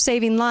think they're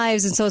saving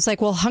lives, and so it's like,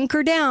 well,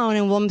 hunker down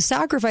and we'll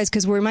sacrifice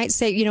because we might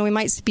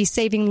be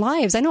saving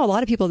lives. I know a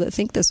lot of people that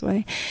think this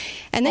way.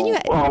 And then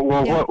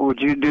what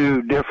would you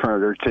do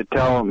different, or to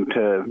tell them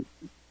to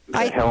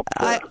help?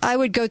 I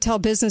would go tell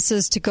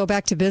businesses to go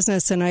back to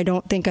business, and I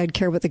don't think I'd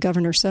care what the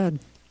governor said.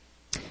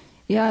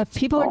 Yeah,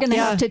 people are going to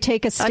have to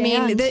take a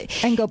stand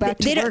and go back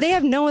to work. They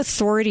have no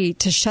authority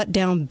to shut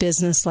down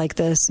business like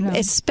this,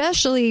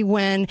 especially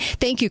when,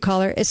 thank you,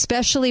 caller,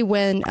 especially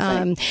when we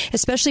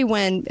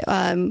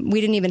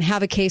didn't even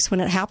have a case when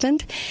it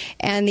happened.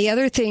 And the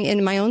other thing,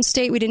 in my own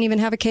state, we didn't even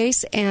have a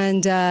case.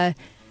 And it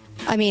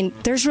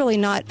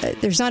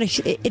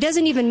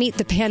doesn't even meet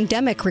the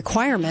pandemic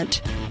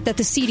requirement that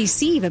the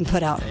CDC even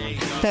put out,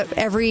 that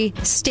every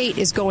state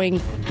is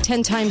going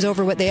 10 times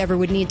over what they ever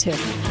would need to.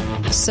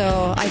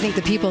 So I think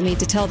the people need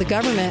to tell the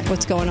government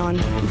what's going on.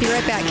 Be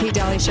right back. Kate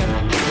Daly Show.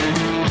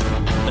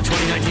 The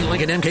 2019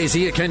 Lincoln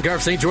MKZ at Ken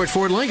Garff St. George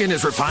Ford Lincoln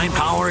is refined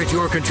power at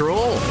your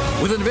control.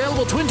 With an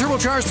available twin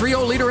turbocharged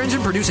 3.0-liter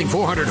engine producing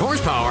 400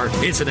 horsepower,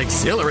 it's an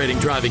exhilarating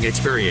driving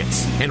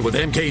experience. And with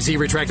MKZ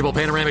retractable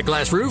panoramic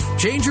glass roof,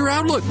 change your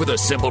outlook with a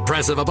simple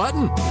press of a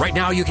button. Right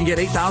now, you can get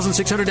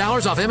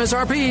 $8,600 off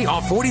MSRP,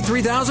 off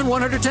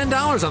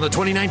 $43,110 on the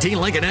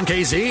 2019 Lincoln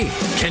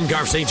MKZ. Ken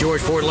Garff St.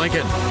 George Ford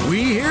Lincoln.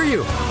 We hear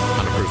you.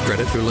 On approved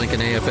credit through Lincoln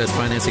AFS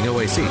Financing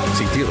OAC.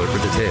 See dealer for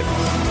details.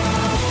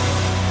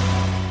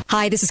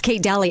 Hi, this is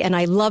Kate Daly, and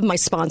I love my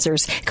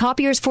sponsors.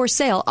 Copiers for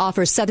Sale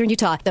offers Southern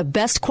Utah the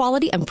best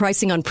quality and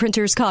pricing on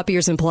printers,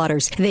 copiers, and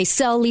plotters. They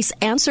sell, lease,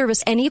 and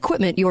service any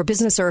equipment your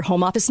business or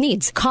home office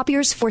needs.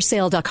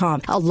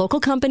 CopiersForSale.com, a local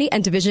company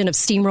and division of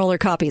Steamroller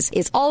Copies,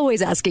 is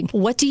always asking,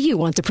 what do you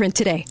want to print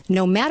today?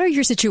 No matter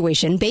your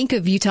situation, Bank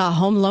of Utah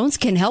Home Loans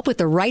can help with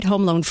the right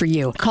home loan for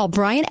you. Call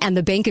Brian and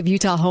the Bank of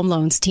Utah Home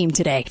Loans team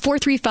today.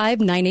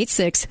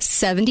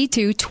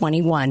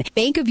 435-986-7221.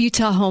 Bank of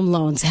Utah Home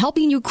Loans,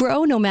 helping you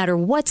grow no matter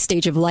what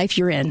stage of life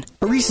you're in.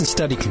 A recent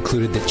study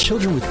concluded that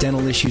children with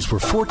dental issues were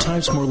 4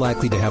 times more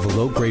likely to have a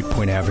low grade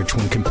point average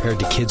when compared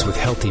to kids with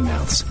healthy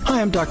mouths. Hi,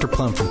 I'm Dr.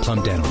 Plum from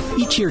Plum Dental.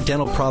 Each year,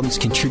 dental problems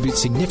contribute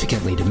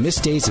significantly to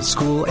missed days at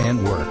school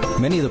and work.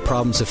 Many of the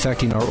problems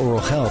affecting our oral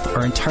health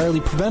are entirely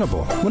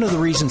preventable. One of the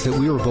reasons that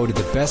we were voted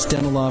the best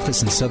dental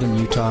office in Southern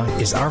Utah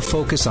is our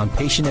focus on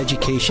patient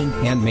education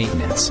and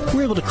maintenance.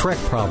 We're able to correct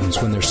problems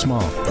when they're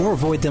small or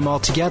avoid them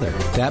altogether.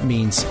 That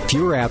means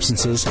fewer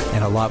absences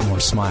and a lot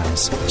more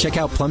smiles. Check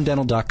out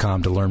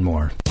plumdental.com to learn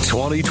more.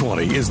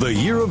 2020 is the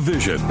year of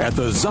vision at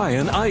the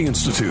Zion Eye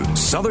Institute,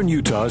 Southern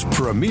Utah's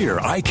premier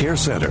eye care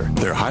center.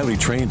 Their highly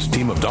trained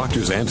team of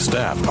doctors and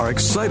staff are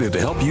excited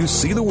to help you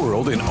see the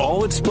world in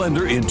all its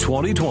splendor in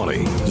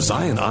 2020.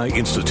 Zion Eye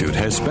Institute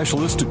has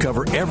specialists to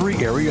cover every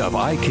area of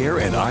eye care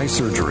and eye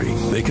surgery.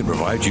 They can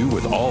provide you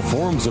with all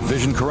forms of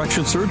vision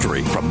correction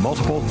surgery from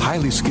multiple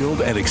highly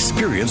skilled and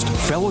experienced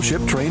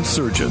fellowship-trained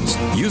surgeons.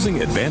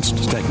 Using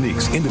advanced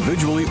techniques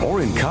individually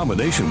or in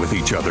combination with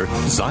each other,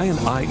 Zion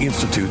Eye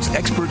Institute's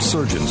expert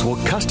expert surgeons will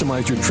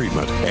customize your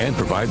treatment and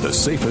provide the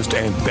safest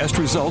and best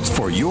results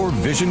for your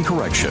vision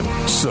correction.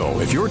 So,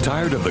 if you're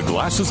tired of the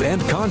glasses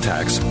and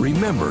contacts,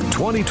 remember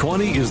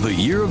 2020 is the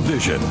year of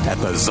vision at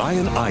the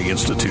Zion Eye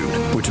Institute,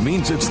 which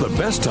means it's the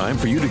best time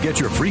for you to get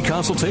your free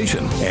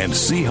consultation and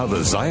see how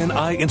the Zion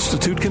Eye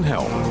Institute can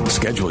help.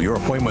 Schedule your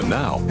appointment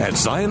now at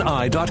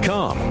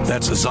ZionEye.com.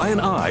 That's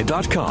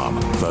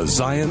ZionEye.com. The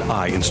Zion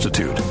Eye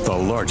Institute, the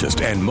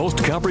largest and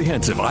most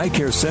comprehensive eye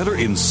care center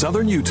in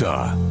southern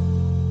Utah.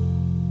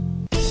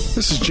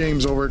 This is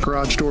James over at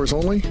Garage Doors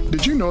Only.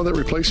 Did you know that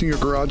replacing your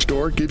garage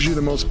door gives you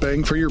the most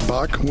bang for your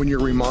buck when you're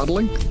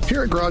remodeling?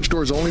 Here at Garage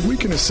Doors Only, we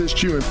can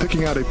assist you in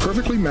picking out a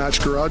perfectly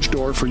matched garage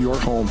door for your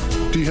home.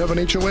 Do you have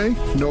an HOA?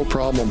 No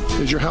problem.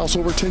 Is your house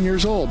over 10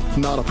 years old?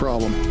 Not a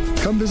problem.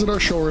 Come visit our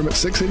showroom at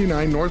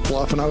 689 North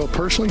Bluff, and I will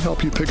personally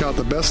help you pick out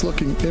the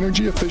best-looking,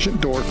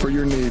 energy-efficient door for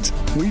your needs.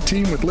 We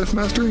team with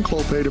LiftMaster and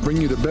Clopay to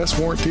bring you the best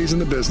warranties in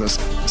the business.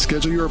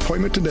 Schedule your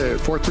appointment today at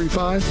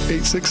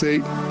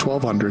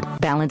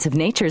 435-868-1200. Balance of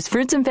Nature's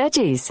fruits and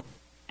veggies.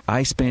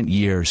 I spent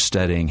years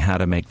studying how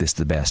to make this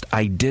the best.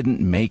 I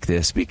didn't make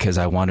this because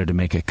I wanted to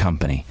make a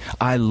company.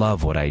 I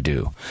love what I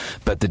do.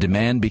 But the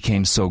demand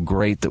became so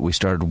great that we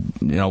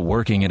started,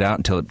 working it out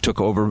until it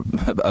took over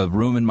a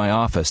room in my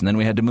office. And then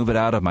we had to move it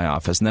out of my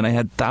office. And then I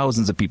had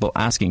thousands of people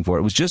asking for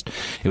it.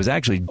 It was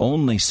actually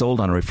only sold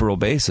on a referral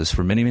basis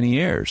for many, many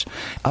years.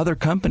 Other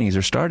companies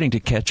are starting to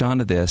catch on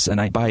to this. And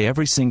I buy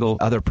every single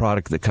other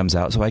product that comes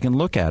out so I can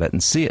look at it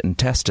and see it and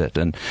test it.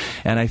 And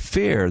I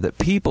fear that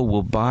people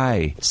will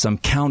buy some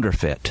counterfeit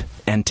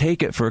and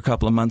take it for a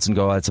couple of months and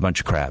go, oh, it's a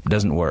bunch of crap. It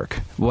doesn't work.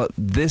 Well,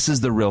 this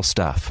is the real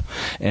stuff.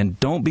 And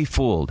don't be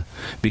fooled,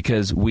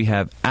 because we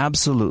have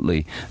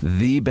absolutely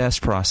the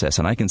best process.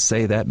 And I can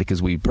say that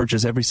because we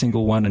purchase every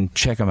single one and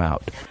check them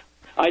out.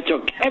 I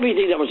took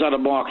everything that was on the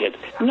market.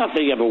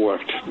 Nothing ever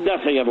worked. And this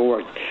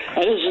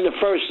is the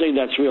first thing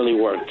that's really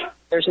worked.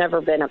 There's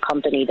never been a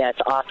company that's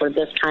offered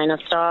this kind of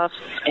stuff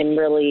and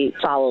really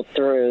followed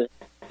through.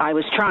 I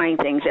was trying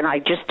things, and I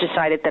just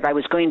decided that I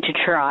was going to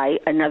try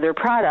another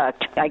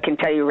product. I can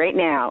tell you right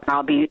now,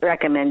 I'll be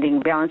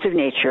recommending Balance of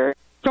Nature.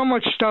 So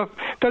much stuff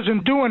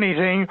doesn't do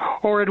anything,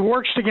 or it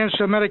works against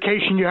the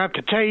medication you have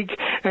to take,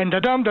 and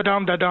da-dum,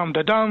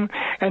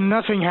 and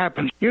nothing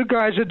happens. You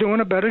guys are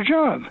doing a better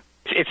job.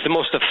 It's the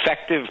most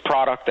effective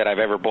product that I've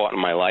ever bought in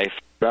my life.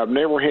 I've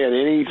never had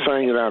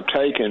anything that I've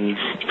taken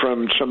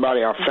from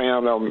somebody I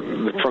found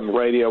from the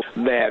radio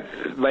that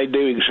they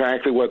do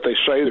exactly what they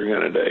say they're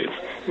going to do.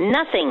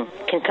 Nothing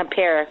can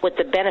compare with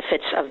the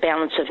benefits of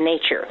Balance of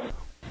Nature.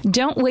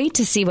 Don't wait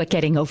to see what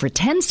getting over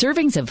 10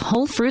 servings of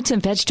whole fruits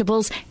and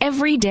vegetables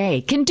every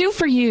day can do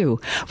for you.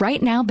 Right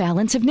now,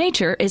 Balance of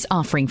Nature is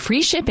offering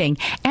free shipping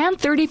and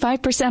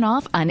 35%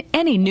 off on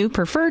any new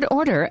preferred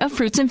order of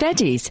fruits and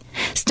veggies.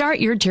 Start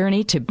your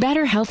journey to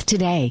better health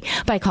today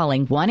by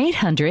calling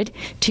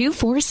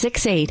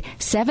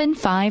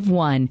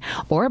 1-800-2468-751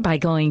 or by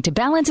going to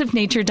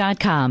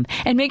balanceofnature.com,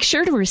 and make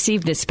sure to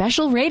receive this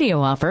special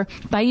radio offer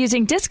by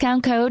using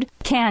discount code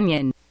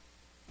CANYON.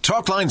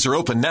 Talk lines are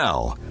open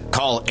now.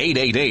 Call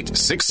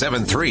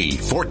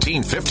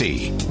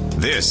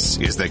 888-673-1450. This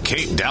is the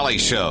Kate Daly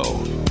Show.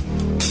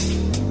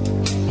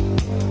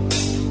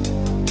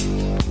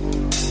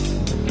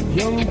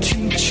 Young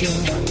teacher,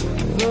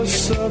 the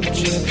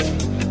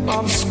subject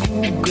of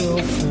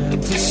schoolgirl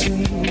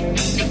fantasy.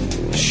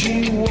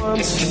 She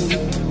wants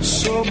him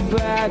so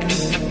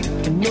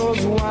badly,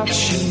 knows what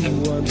she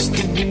wants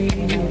to be.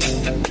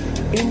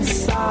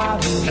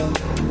 Inside her,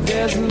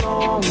 there's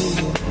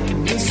longing.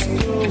 This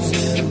girl's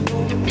an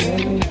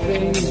open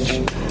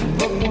page,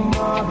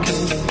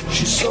 bookmarking,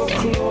 she's so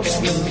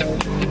close now.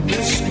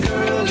 This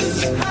girl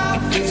is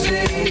half his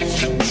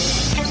age.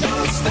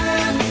 Don't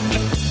stand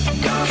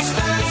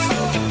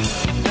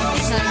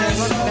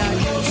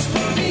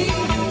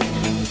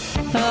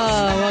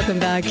Welcome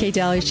back, Kate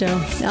Daly Show.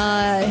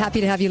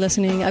 Happy to have you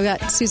listening. I've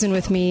got Susan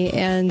with me,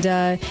 and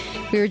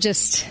we were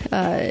just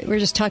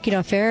talking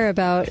off air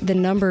about the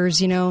numbers.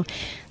 The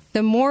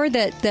more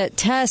that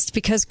test,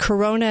 because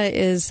Corona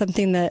is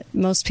something that a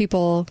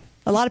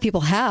lot of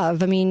people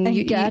have. I mean,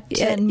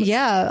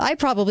 I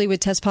probably would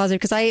test positive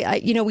because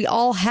we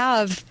all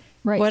have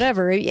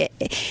whatever.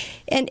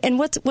 And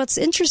what's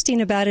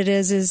interesting about it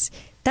is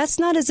that's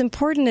not as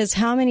important as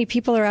how many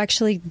people are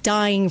actually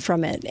dying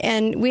from it.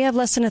 And we have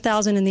less than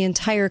 1,000 in the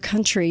entire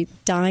country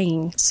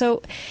dying.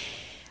 So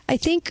I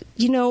think,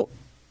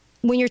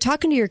 when you're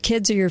talking to your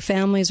kids or your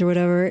families or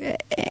whatever,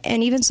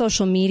 and even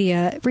social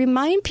media,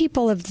 remind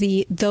people of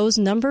those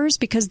numbers,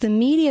 because the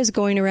media is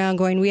going around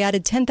going, we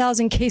added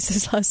 10,000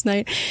 cases last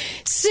night,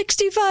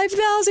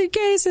 65,000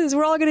 cases,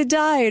 we're all going to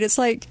die. And it's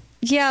like,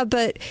 yeah,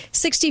 but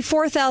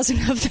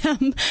 64,000 of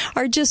them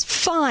are just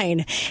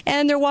fine.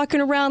 And they're walking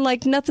around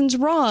like nothing's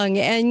wrong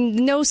and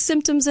no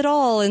symptoms at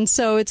all. And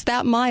so it's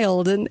that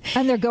mild. And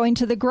they're going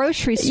to the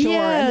grocery store,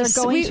 and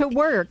they're going to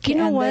work. You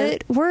know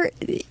what?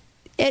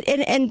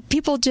 And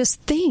people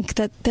just think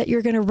that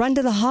you're going to run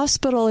to the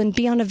hospital and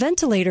be on a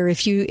ventilator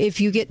if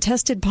you get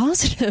tested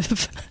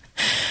positive.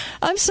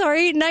 I'm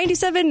sorry,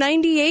 97,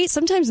 98,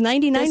 sometimes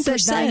 99%.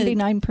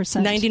 99%.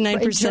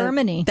 99%. In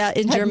Germany.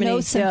 In Germany.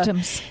 No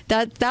symptoms.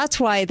 Yeah. That's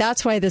why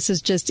this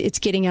is just, it's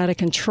getting out of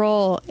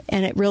control.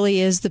 And it really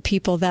is the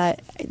people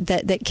that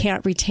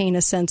can't retain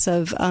a sense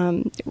of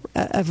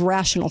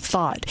rational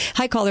thought.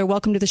 Hi, caller.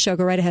 Welcome to the show.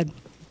 Go right ahead.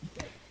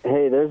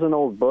 Hey, there's an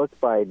old book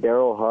by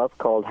Daryl Huff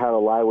called How to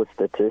Lie with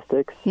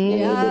Statistics.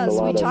 Yes,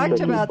 we talked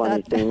about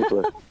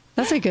that.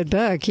 That's a good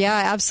book. Yeah,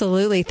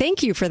 absolutely.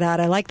 Thank you for that.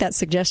 I like that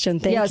suggestion.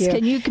 Thank you. Yes,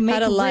 can you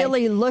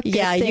really look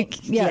at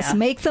things? Yes,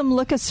 make them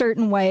look a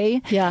certain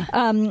way. Yeah.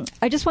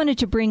 I just wanted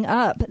to bring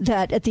up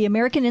that at the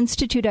American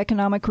Institute of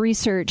Economic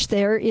Research,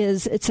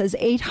 it says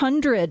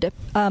 800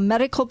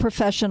 medical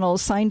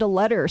professionals signed a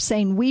letter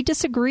saying, we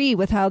disagree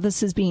with how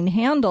this is being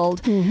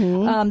handled.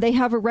 Mm-hmm. They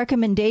have a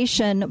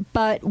recommendation,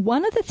 but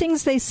one of the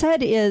things they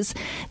said is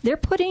they're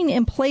putting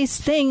in place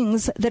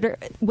things that are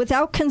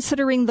without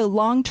considering the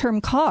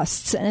long-term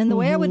costs. And the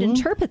way I would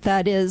interpret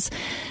that is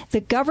the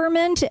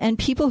government and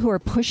people who are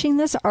pushing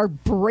this are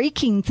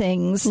breaking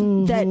things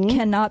that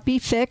cannot be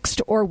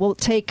fixed or will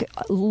take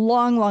a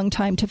long, long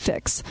time to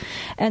fix.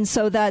 And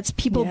so that's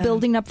people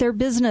building up their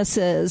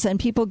businesses and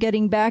people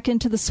getting back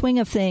into the swing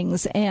of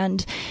things.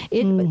 And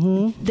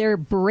they're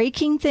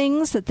breaking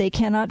things that they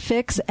cannot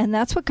fix. And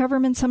that's what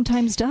government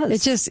sometimes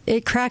does.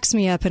 It cracks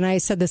me up. And I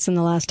said this in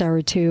the last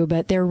hour too,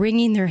 but they're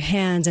wringing their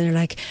hands and they're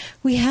like,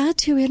 we had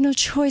no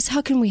choice.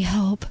 How can we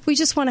help? We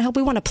just want to help.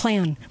 We want a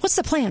plan. What's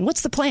the plan?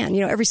 What's the plan?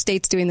 Every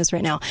state's doing this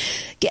right now.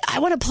 I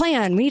want a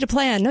plan. We need a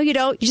plan. No, you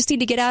don't. You just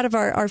need to get out of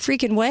our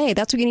freaking way.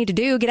 That's what you need to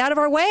do. Get out of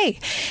our way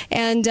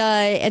and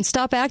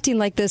stop acting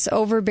like this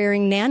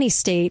overbearing nanny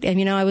state.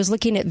 And, I was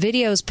looking at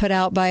videos put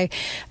out by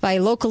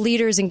local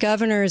leaders and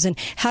governors and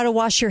how to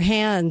wash your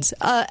hands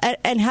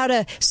and how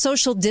to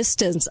social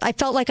distance. I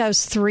felt like I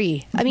was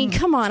 3. I mean,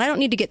 come on. I don't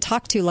need to get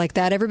talked to like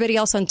that. Everybody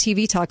else on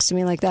TV talks to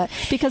me like that.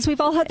 Because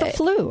we've all had the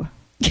flu.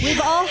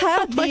 We've all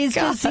had these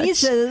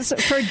diseases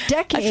for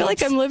decades. I feel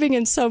like I'm living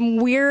in some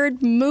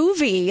weird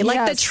movie,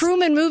 like the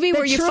Truman movie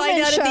where you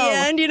find out at the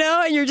end,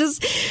 and you're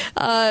just.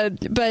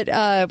 But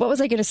what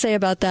was I going to say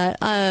about that?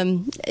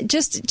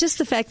 Just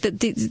the fact that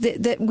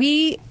that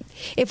we.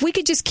 If we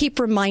could just keep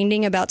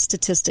reminding about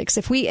statistics,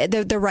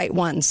 the right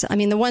ones, I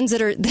mean, the ones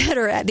that are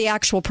the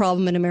actual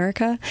problem in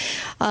America,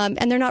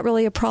 and they're not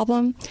really a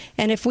problem.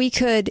 And if we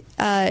could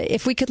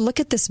look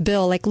at this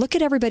bill, like look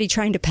at everybody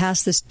trying to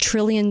pass this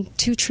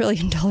 $2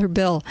 trillion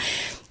bill.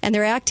 And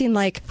they're acting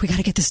like, we got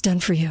to get this done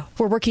for you.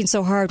 We're working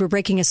so hard. We're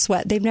breaking a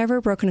sweat. They've never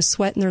broken a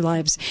sweat in their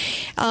lives.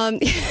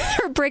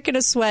 They're breaking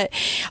a sweat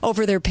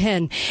over their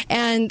pen.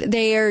 And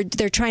they're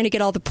trying to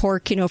get all the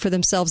pork, for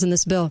themselves in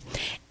this bill.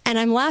 And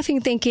I'm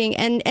laughing, thinking,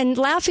 and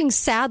laughing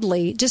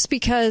sadly, just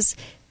because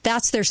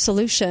that's their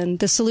solution.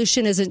 The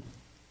solution isn't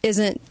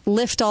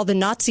lift all the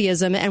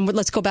Nazism and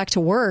let's go back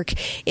to work.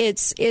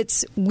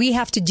 It's we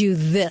have to do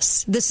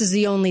this. This is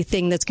the only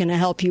thing that's going to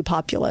help you,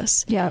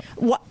 populace. Yeah.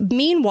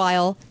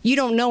 Meanwhile, you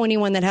don't know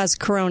anyone that has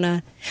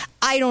corona.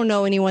 I don't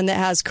know anyone that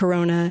has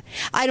corona.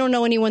 I don't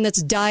know anyone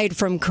that's died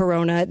from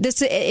corona.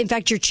 In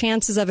fact, your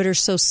chances of it are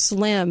so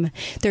slim.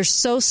 They're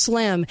so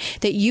slim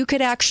that you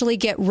could actually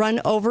get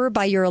run over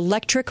by your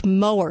electric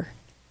mower.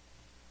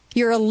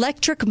 Your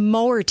electric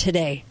mower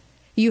today.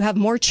 You have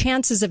more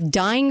chances of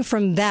dying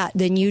from that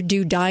than you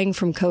do dying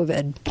from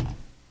COVID.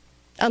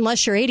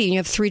 Unless you're 80 and you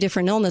have 3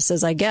 different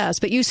illnesses, I guess.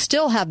 But you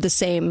still have those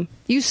same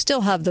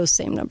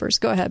numbers.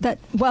 Go ahead.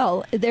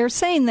 They're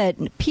saying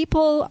that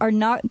people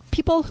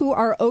who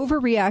are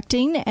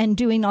overreacting and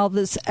doing all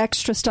this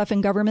extra stuff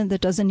in government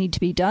that doesn't need to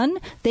be done,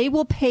 they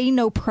will pay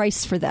no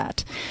price for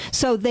that.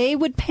 So they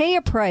would pay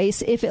a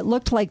price if it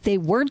looked like they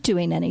weren't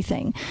doing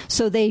anything.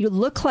 So they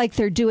look like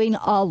they're doing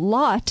a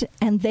lot,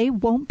 and they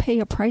won't pay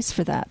a price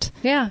for that.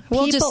 Yeah.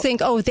 We'll just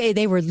think,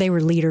 they were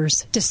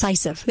leaders.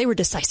 Decisive. They were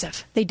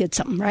decisive. They did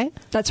something, right?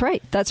 That's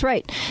right. That's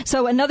right.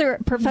 So another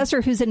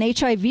professor who's an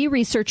HIV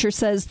researcher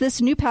says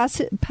this new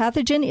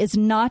pathogen is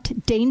not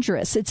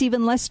dangerous. It's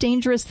even less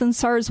dangerous than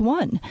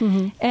SARS-1.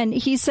 Mm-hmm. And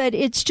he said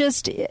it's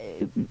just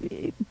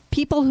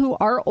people who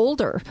are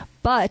older.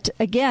 But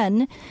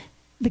again,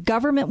 the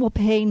government will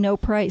pay no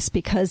price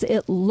because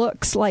it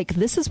looks like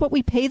this is what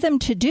we pay them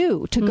to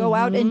do, to go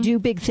out and do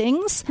big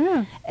things.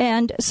 Yeah.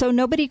 And so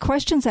nobody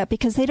questions that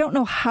because they don't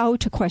know how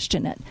to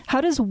question it.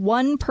 How does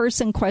one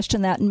person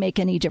question that and make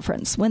any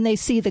difference when they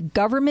see the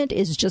government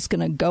is just going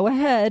to go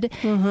ahead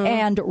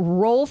and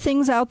roll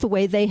things out the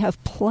way they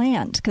have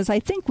planned? Because I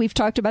think we've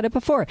talked about it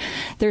before.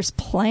 There's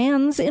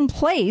plans in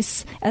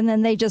place, and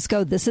then they just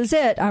go, this is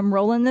it. I'm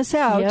rolling this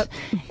out. Yep.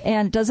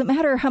 And it doesn't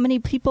matter how many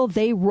people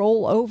they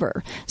roll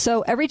over.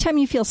 So every time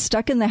you feel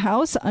stuck in the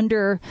house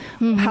under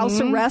house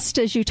arrest,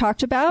 as you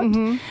talked about,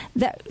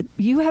 that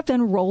you have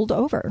been rolled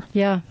over.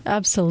 Yeah,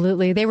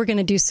 absolutely. They were going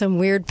to do some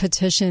weird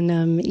petition.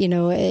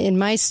 In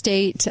my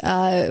state,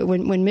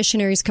 when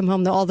missionaries come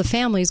home, all the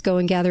families go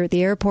and gather at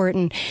the airport,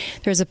 and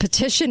there's a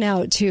petition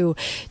out to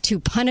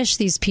punish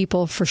these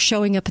people for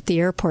showing up at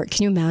the airport.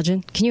 Can you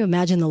imagine? Can you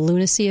imagine the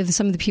lunacy of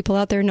some of the people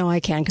out there? No, I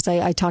can't because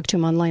I talk to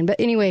them online. But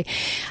anyway,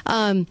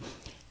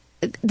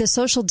 the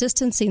social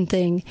distancing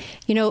thing,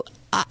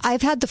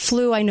 I've had the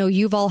flu. I know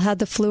you've all had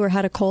the flu or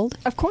had a cold.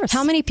 Of course.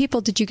 How many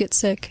people did you get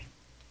sick?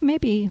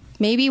 Maybe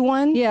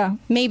one? Yeah.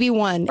 Maybe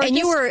one. And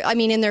you were,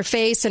 in their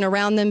face and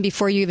around them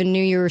before you even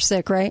knew you were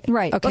sick, right?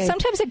 Right. Okay. Well,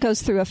 sometimes it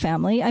goes through a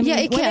family.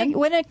 It can.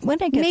 When it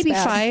gets maybe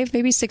bad. 5,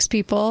 maybe 6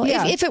 people.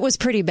 Yeah. If it was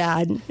pretty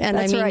bad. And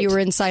That's right. you were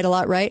inside a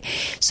lot, right?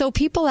 So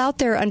people out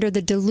there under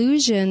the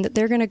delusion that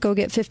they're going to go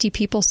get 50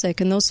 people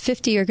sick, and those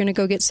 50 are going to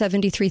go get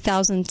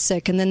 73,000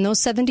 sick, and then those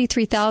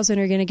 73,000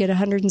 are going to get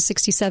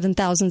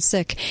 167,000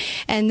 sick.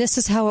 And this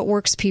is how it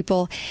works,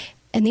 people.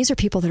 And these are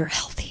people that are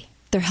healthy.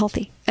 They're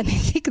healthy, and they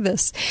think of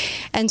this.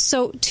 And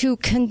so to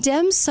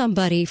condemn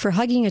somebody for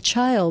hugging a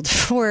child,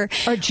 for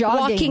or jogging.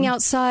 walking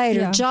outside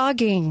or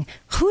jogging,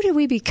 who do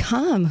we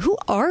become? Who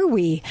are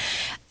we?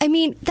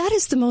 That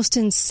is the most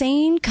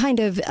insane kind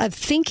of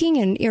thinking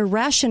and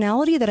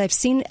irrationality that I've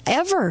seen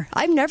ever.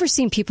 I've never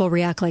seen people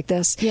react like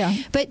this. Yeah.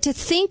 But to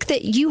think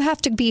that you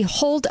have to be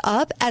holed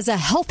up as a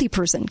healthy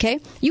person, okay?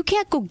 You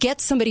can't go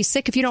get somebody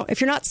sick if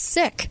you're not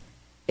sick.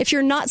 If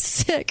you're not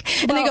sick.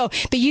 And they go,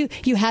 but you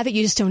have it,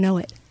 you just don't know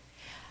it.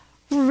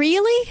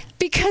 Really?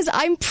 Because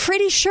I'm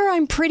pretty sure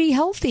I'm pretty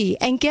healthy.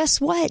 And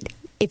guess what?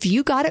 If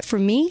you got it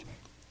from me,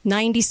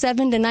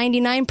 97 to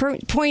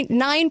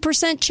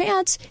 99.9%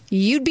 chance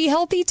you'd be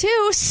healthy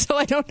too. So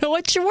I don't know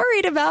what you're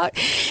worried about.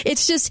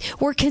 It's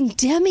just we're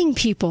condemning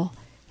people.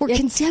 We're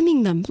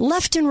condemning them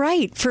left and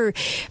right for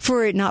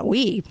not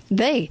we,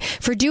 they,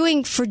 for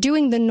doing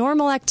the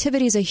normal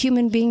activities a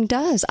human being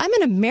does. I'm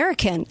an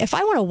American. If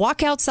I want to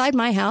walk outside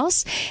my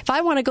house, if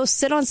I want to go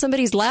sit on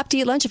somebody's lap to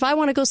eat lunch, if I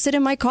want to go sit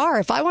in my car,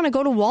 if I want to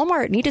go to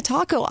Walmart and eat a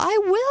taco, I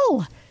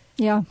will.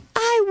 Yeah.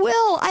 I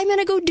will. I'm going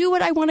to go do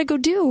what I want to go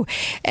do.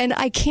 And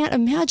I can't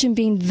imagine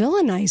being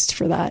villainized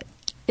for that.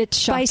 It's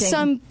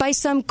shocking. By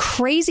some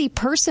crazy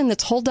person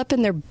that's holed up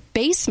in their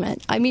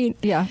basement.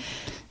 Yeah.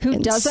 Who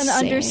insane. Doesn't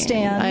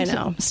understand I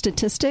know.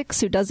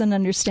 statistics, who doesn't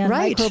understand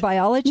right.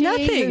 microbiology.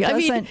 Nothing.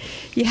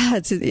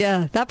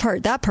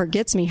 That part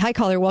gets me. Hi,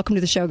 caller. Welcome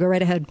to the show. Go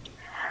right ahead.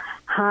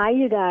 Hi,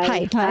 you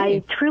guys. Hi.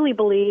 I truly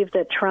believe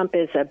that Trump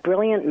is a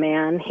brilliant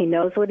man. He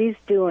knows what he's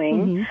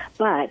doing,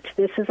 but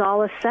this is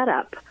all a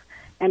setup.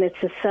 And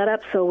it's a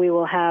setup so we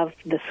will have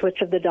the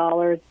switch of the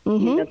dollar, the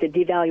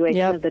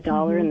devaluation of the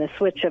dollar, and the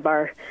switch of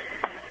our,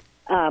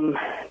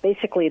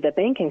 basically the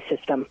banking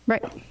system.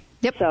 Right.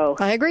 Yep. So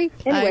I agree.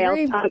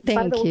 Anyway,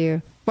 Thank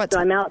you. So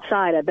I'm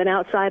outside. I've been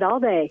outside all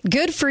day.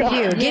 Good for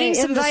you. Getting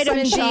some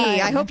vitamin D.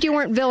 I hope you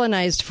weren't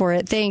villainized for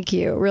it. Thank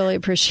you. Really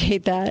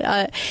appreciate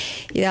that.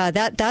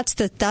 That's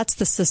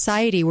the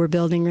society we're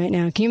building right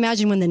now. Can you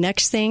imagine when the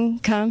next thing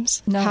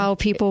comes? No. How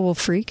people will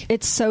freak?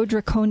 It's so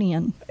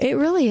draconian. It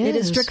really is. It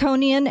is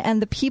draconian,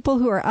 and the people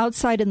who are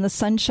outside in the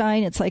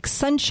sunshine, it's like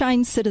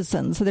sunshine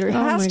citizens. There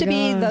has to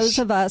be those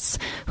of us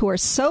who are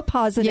so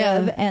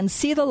positive and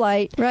see the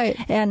light. Right.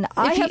 And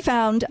I have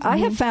found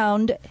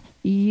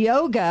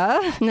yoga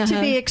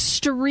to be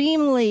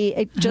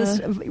extremely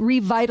just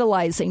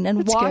revitalizing,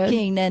 and That's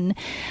walking good. And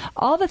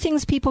all the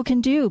things people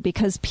can do,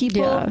 because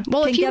people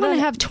Well, if you want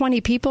to have have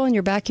 20 people in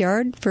your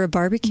backyard for a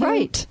barbecue,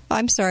 right.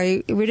 I'm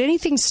sorry, would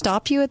anything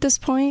stop you at this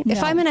point? No.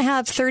 If I'm going to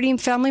have 30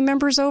 family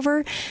members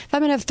over, if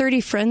I'm going to have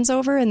 30 friends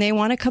over and they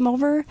want to come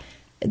over,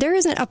 there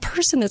isn't a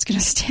person that's going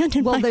to stand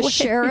in my way. Will the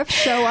sheriff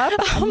show up?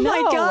 Oh, my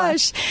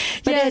gosh.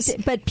 But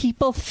but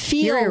people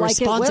feel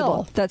like it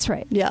will. That's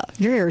right. Yeah.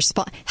 You're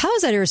irresponsible. How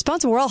is that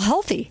irresponsible? We're all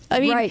healthy. I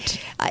mean,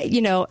 right.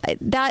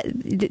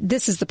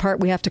 This is the part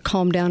we have to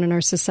calm down in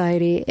our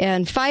society.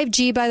 And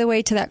 5G, by the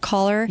way, to that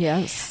caller.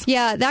 Yes.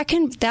 Yeah, that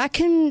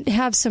can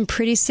have some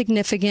pretty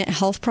significant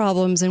health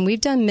problems. And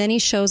we've done many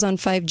shows on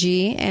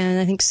 5G.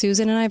 And I think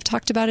Susan and I have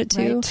talked about it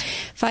too.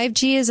 Right.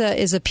 5G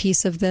is a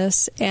piece of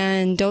this.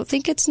 And don't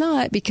think it's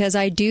not. Because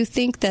I do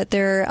think that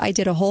I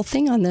did a whole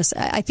thing on this.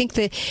 I think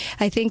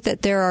that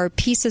there are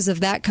pieces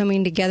of that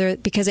coming together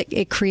because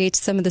it creates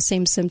some of the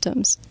same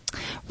symptoms.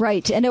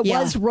 Right, and it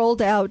was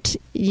rolled out.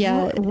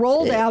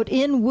 Rolled out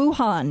in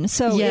Wuhan,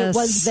 so it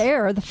was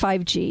there, the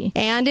 5G,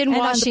 and in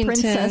Washington, on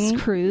the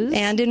Princess Cruise,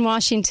 and in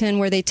Washington,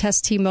 where they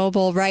test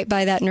T-Mobile right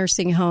by that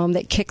nursing home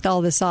that kicked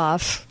all this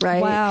off.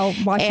 Right? Wow,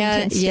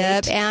 Washington State.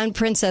 Yep, and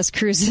Princess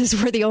Cruises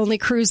were the only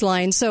cruise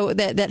line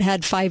that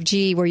had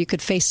 5G where you could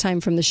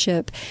FaceTime from the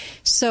ship.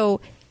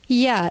 So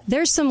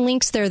there's some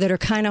links there that are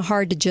kind of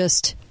hard to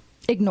just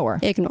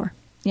ignore.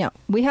 Yeah,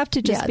 we have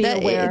to just be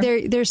aware.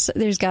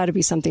 There's got to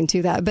be something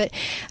to that. But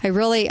I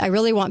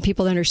really want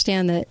people to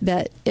understand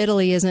that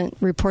Italy isn't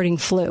reporting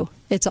flu.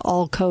 It's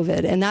all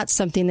COVID, and that's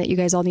something that you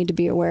guys all need to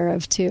be aware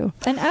of too.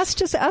 And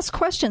ask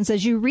questions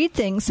as you read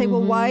things. Say,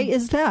 well, why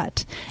is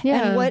that?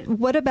 Yeah. And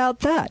what about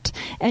that?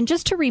 And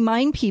just to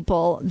remind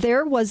people,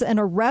 there was an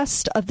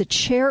arrest of the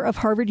chair of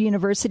Harvard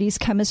University's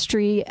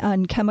chemistry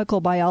and chemical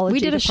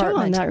biology department. We did a show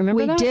on that.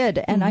 Remember that? We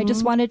did, and I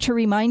just wanted to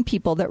remind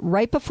people that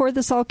right before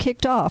this all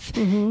kicked off,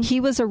 he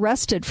was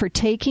arrested for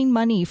taking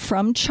money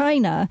from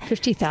China.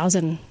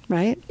 $50,000.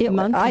 right? A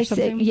month or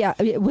something? Yeah,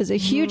 it was a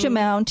huge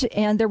amount.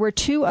 And there were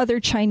 2 other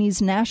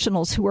Chinese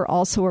nationals who were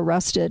also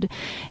arrested.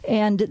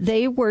 And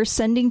they were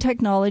sending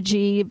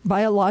technology,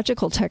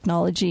 biological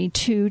technology,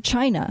 to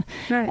China.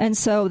 Right. And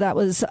so that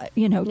was,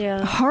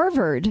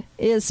 Harvard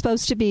is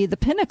supposed to be the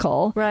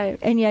pinnacle. Right.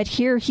 And yet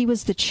here he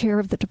was the chair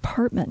of the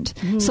department.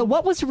 So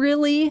what was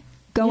really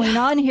going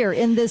on here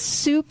in this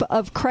soup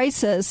of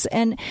crisis?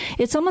 And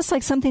it's almost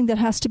like something that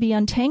has to be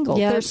untangled.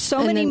 There's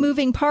so many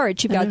moving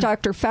parts. You've got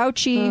Dr.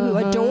 Fauci, who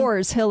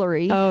adores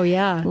Hillary. Oh,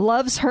 yeah.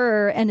 Loves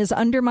her and is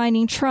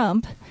undermining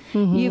Trump.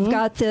 You've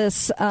got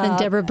this... and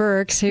Deborah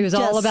Birx, who's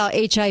all about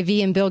HIV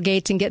and Bill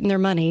Gates and getting their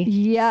money.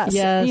 Yes.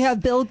 You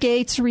have Bill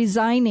Gates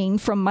resigning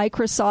from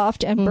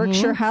Microsoft and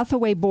Berkshire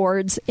Hathaway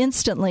boards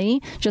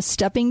instantly, just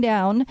stepping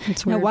down.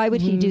 Now, why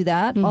would he do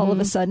that all of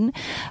a sudden?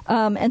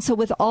 And so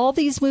with all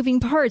these moving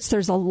parts,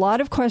 there's a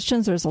lot of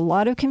questions, there's a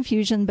lot of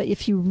confusion, but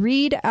if you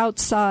read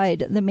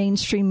outside the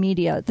mainstream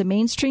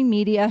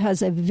media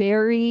has a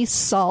very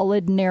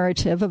solid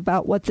narrative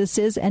about what this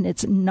is, and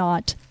it's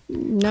not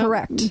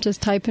correct.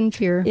 Just hype and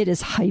fear. It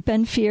is hype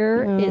and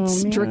fear.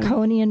 It's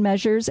draconian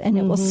measures, and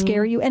it will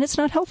scare you, and it's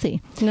not healthy.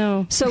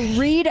 No. So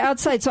read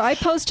outside. So I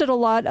posted a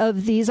lot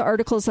of these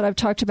articles that I've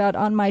talked about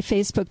on my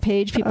Facebook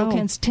page. People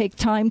can take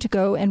time to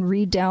go and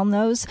read down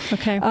those.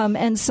 Okay.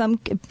 And some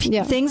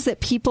things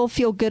that people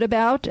feel good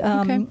about.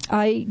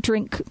 I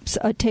drink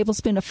a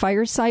tablespoon of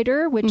fire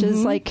cider, which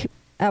is like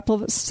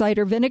apple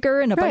cider vinegar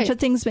and a bunch of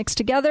things mixed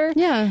together.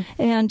 Yeah.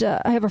 And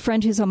I have a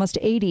friend who's almost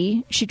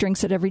 80. She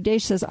drinks it every day.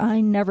 She says,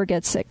 I never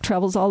get sick.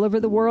 Travels all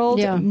over the world.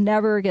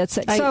 Never get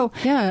sick.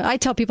 I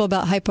tell people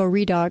about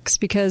Hypo-Redox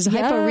because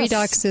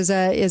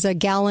Hypo-Redox is a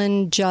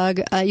gallon jug.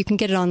 You can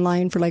get it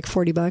online for like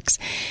 $40,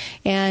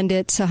 and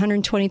it's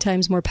 120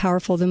 times more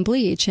powerful than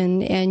bleach.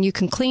 And you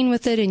can clean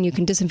with it, and you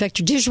can disinfect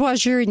your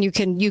dishwasher, and you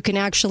can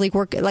actually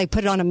put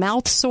it on a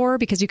mouth sore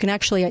because you can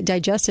actually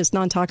digest it. It's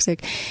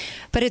non-toxic.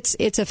 But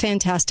it's a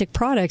fantastic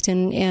product,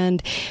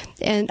 and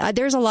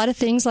there's a lot of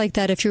things like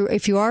that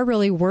if you are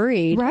really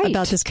worried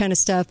about this kind of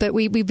stuff. But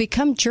we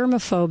become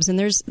germaphobes, and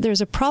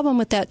there's a problem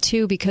with that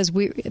too, because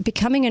we're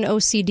becoming an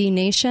OCD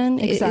nation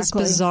is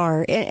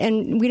bizarre,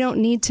 and we don't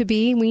need to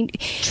be. You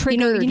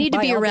need to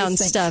be around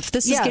stuff.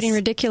 This is getting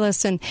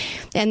ridiculous, and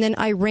then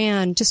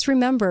Iran. Just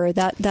remember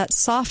that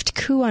soft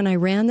coup on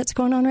Iran that's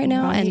going on right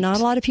now, and not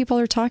a lot of people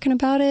are talking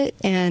about it.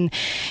 And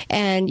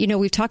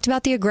we've talked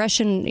about the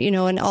aggression,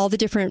 and all the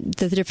different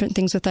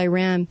things with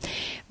Iran,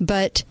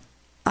 but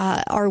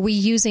are we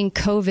using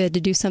COVID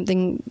to do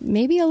something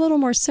maybe a little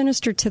more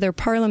sinister to their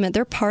parliament?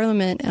 Their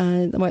parliament,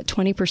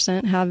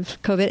 20% have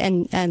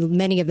COVID, and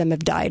many of them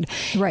have died.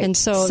 Right. And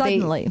so they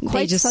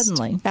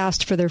just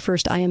asked for their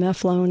first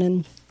IMF loan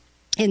in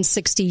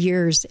 60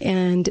 years,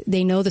 and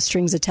they know the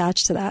strings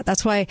attached to that.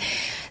 That's why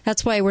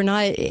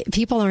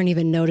people aren't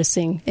even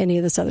noticing any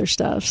of this other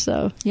stuff.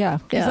 So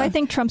because I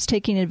think Trump's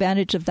taking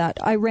advantage of that.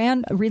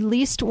 Iran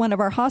released one of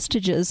our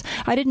hostages.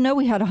 I didn't know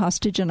we had a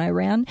hostage in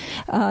Iran.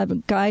 A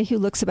guy who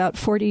looks about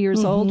 40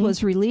 years old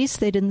was released.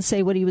 They didn't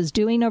say what he was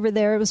doing over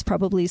there. It was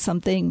probably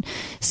something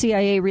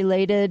CIA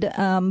related,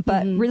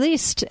 but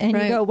released. And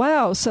you go,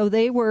 wow. So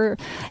they were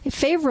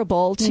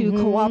favorable to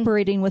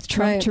cooperating with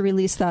Trump to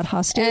release that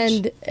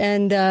hostage.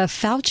 And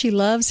Fauci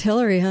loves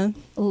Hillary, huh?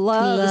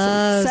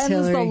 Loves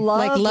Hillary. The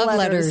love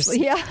letters.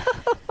 Yeah.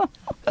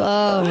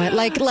 Oh,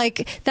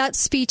 like that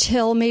speech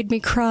Hill made me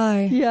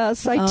cry.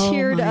 Yes, I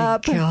teared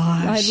up.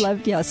 Gosh.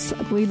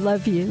 We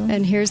love you.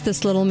 And here's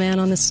this little man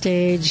on the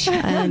stage,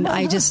 and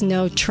I just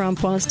know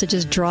Trump wants to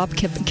just drop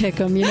kick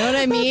him. You know what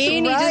I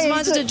mean? He just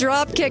wants to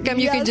drop kick him.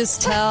 You can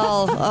just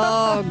tell.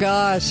 Oh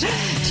gosh,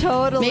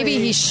 totally. Maybe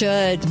he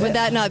should. Would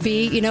that not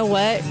be? You know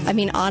what? I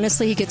mean,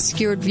 honestly, he gets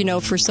skewered,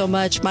 for so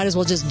much. Might as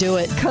well just do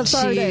it.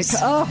 Cathartic.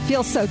 Oh,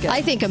 feels so good.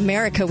 I think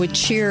America would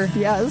cheer.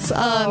 Yes,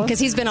 because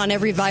he's been on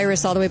every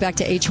virus all the way back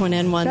to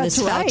H1N1. That's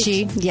this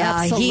Fauci. Right.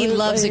 Yeah, Absolutely. He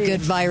loves a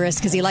good virus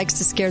because he likes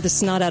to scare the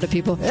snot out of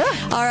people. Yeah.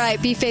 All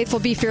right, be faithful,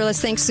 be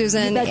fearless. Thanks,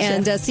 Susan.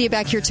 And see you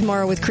back here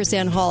tomorrow with Chris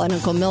Ann Hall and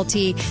Uncle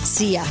Milty.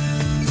 See ya.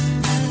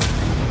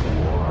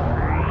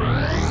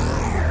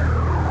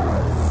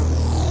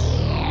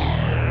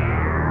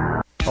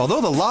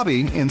 Although the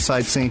lobby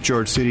inside St.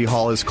 George City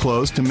Hall is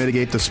closed to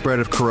mitigate the spread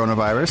of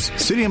coronavirus,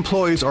 city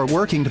employees are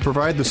working to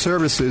provide the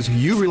services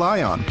you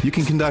rely on. You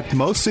can conduct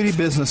most city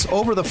business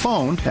over the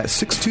phone at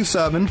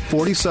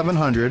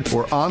 627-4700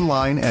 or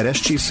online at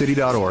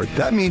sgcity.org.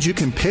 That means you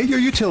can pay your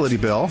utility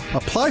bill,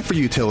 apply for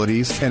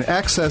utilities, and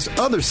access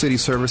other city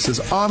services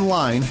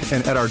online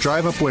and at our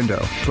drive-up window.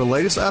 For the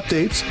latest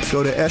updates,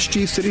 go to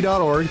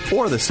sgcity.org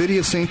or the City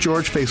of St.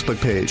 George Facebook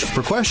page.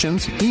 For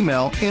questions,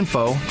 email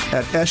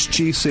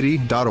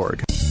info@sgcity.org.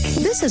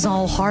 This is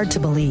all hard to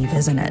believe,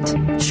 isn't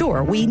it?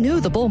 Sure, we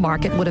knew the bull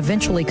market would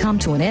eventually come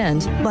to an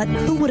end, but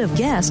who would have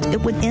guessed it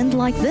would end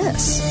like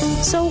this?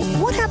 So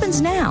what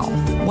happens now?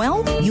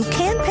 Well, you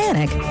can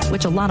panic,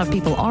 which a lot of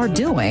people are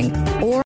doing, or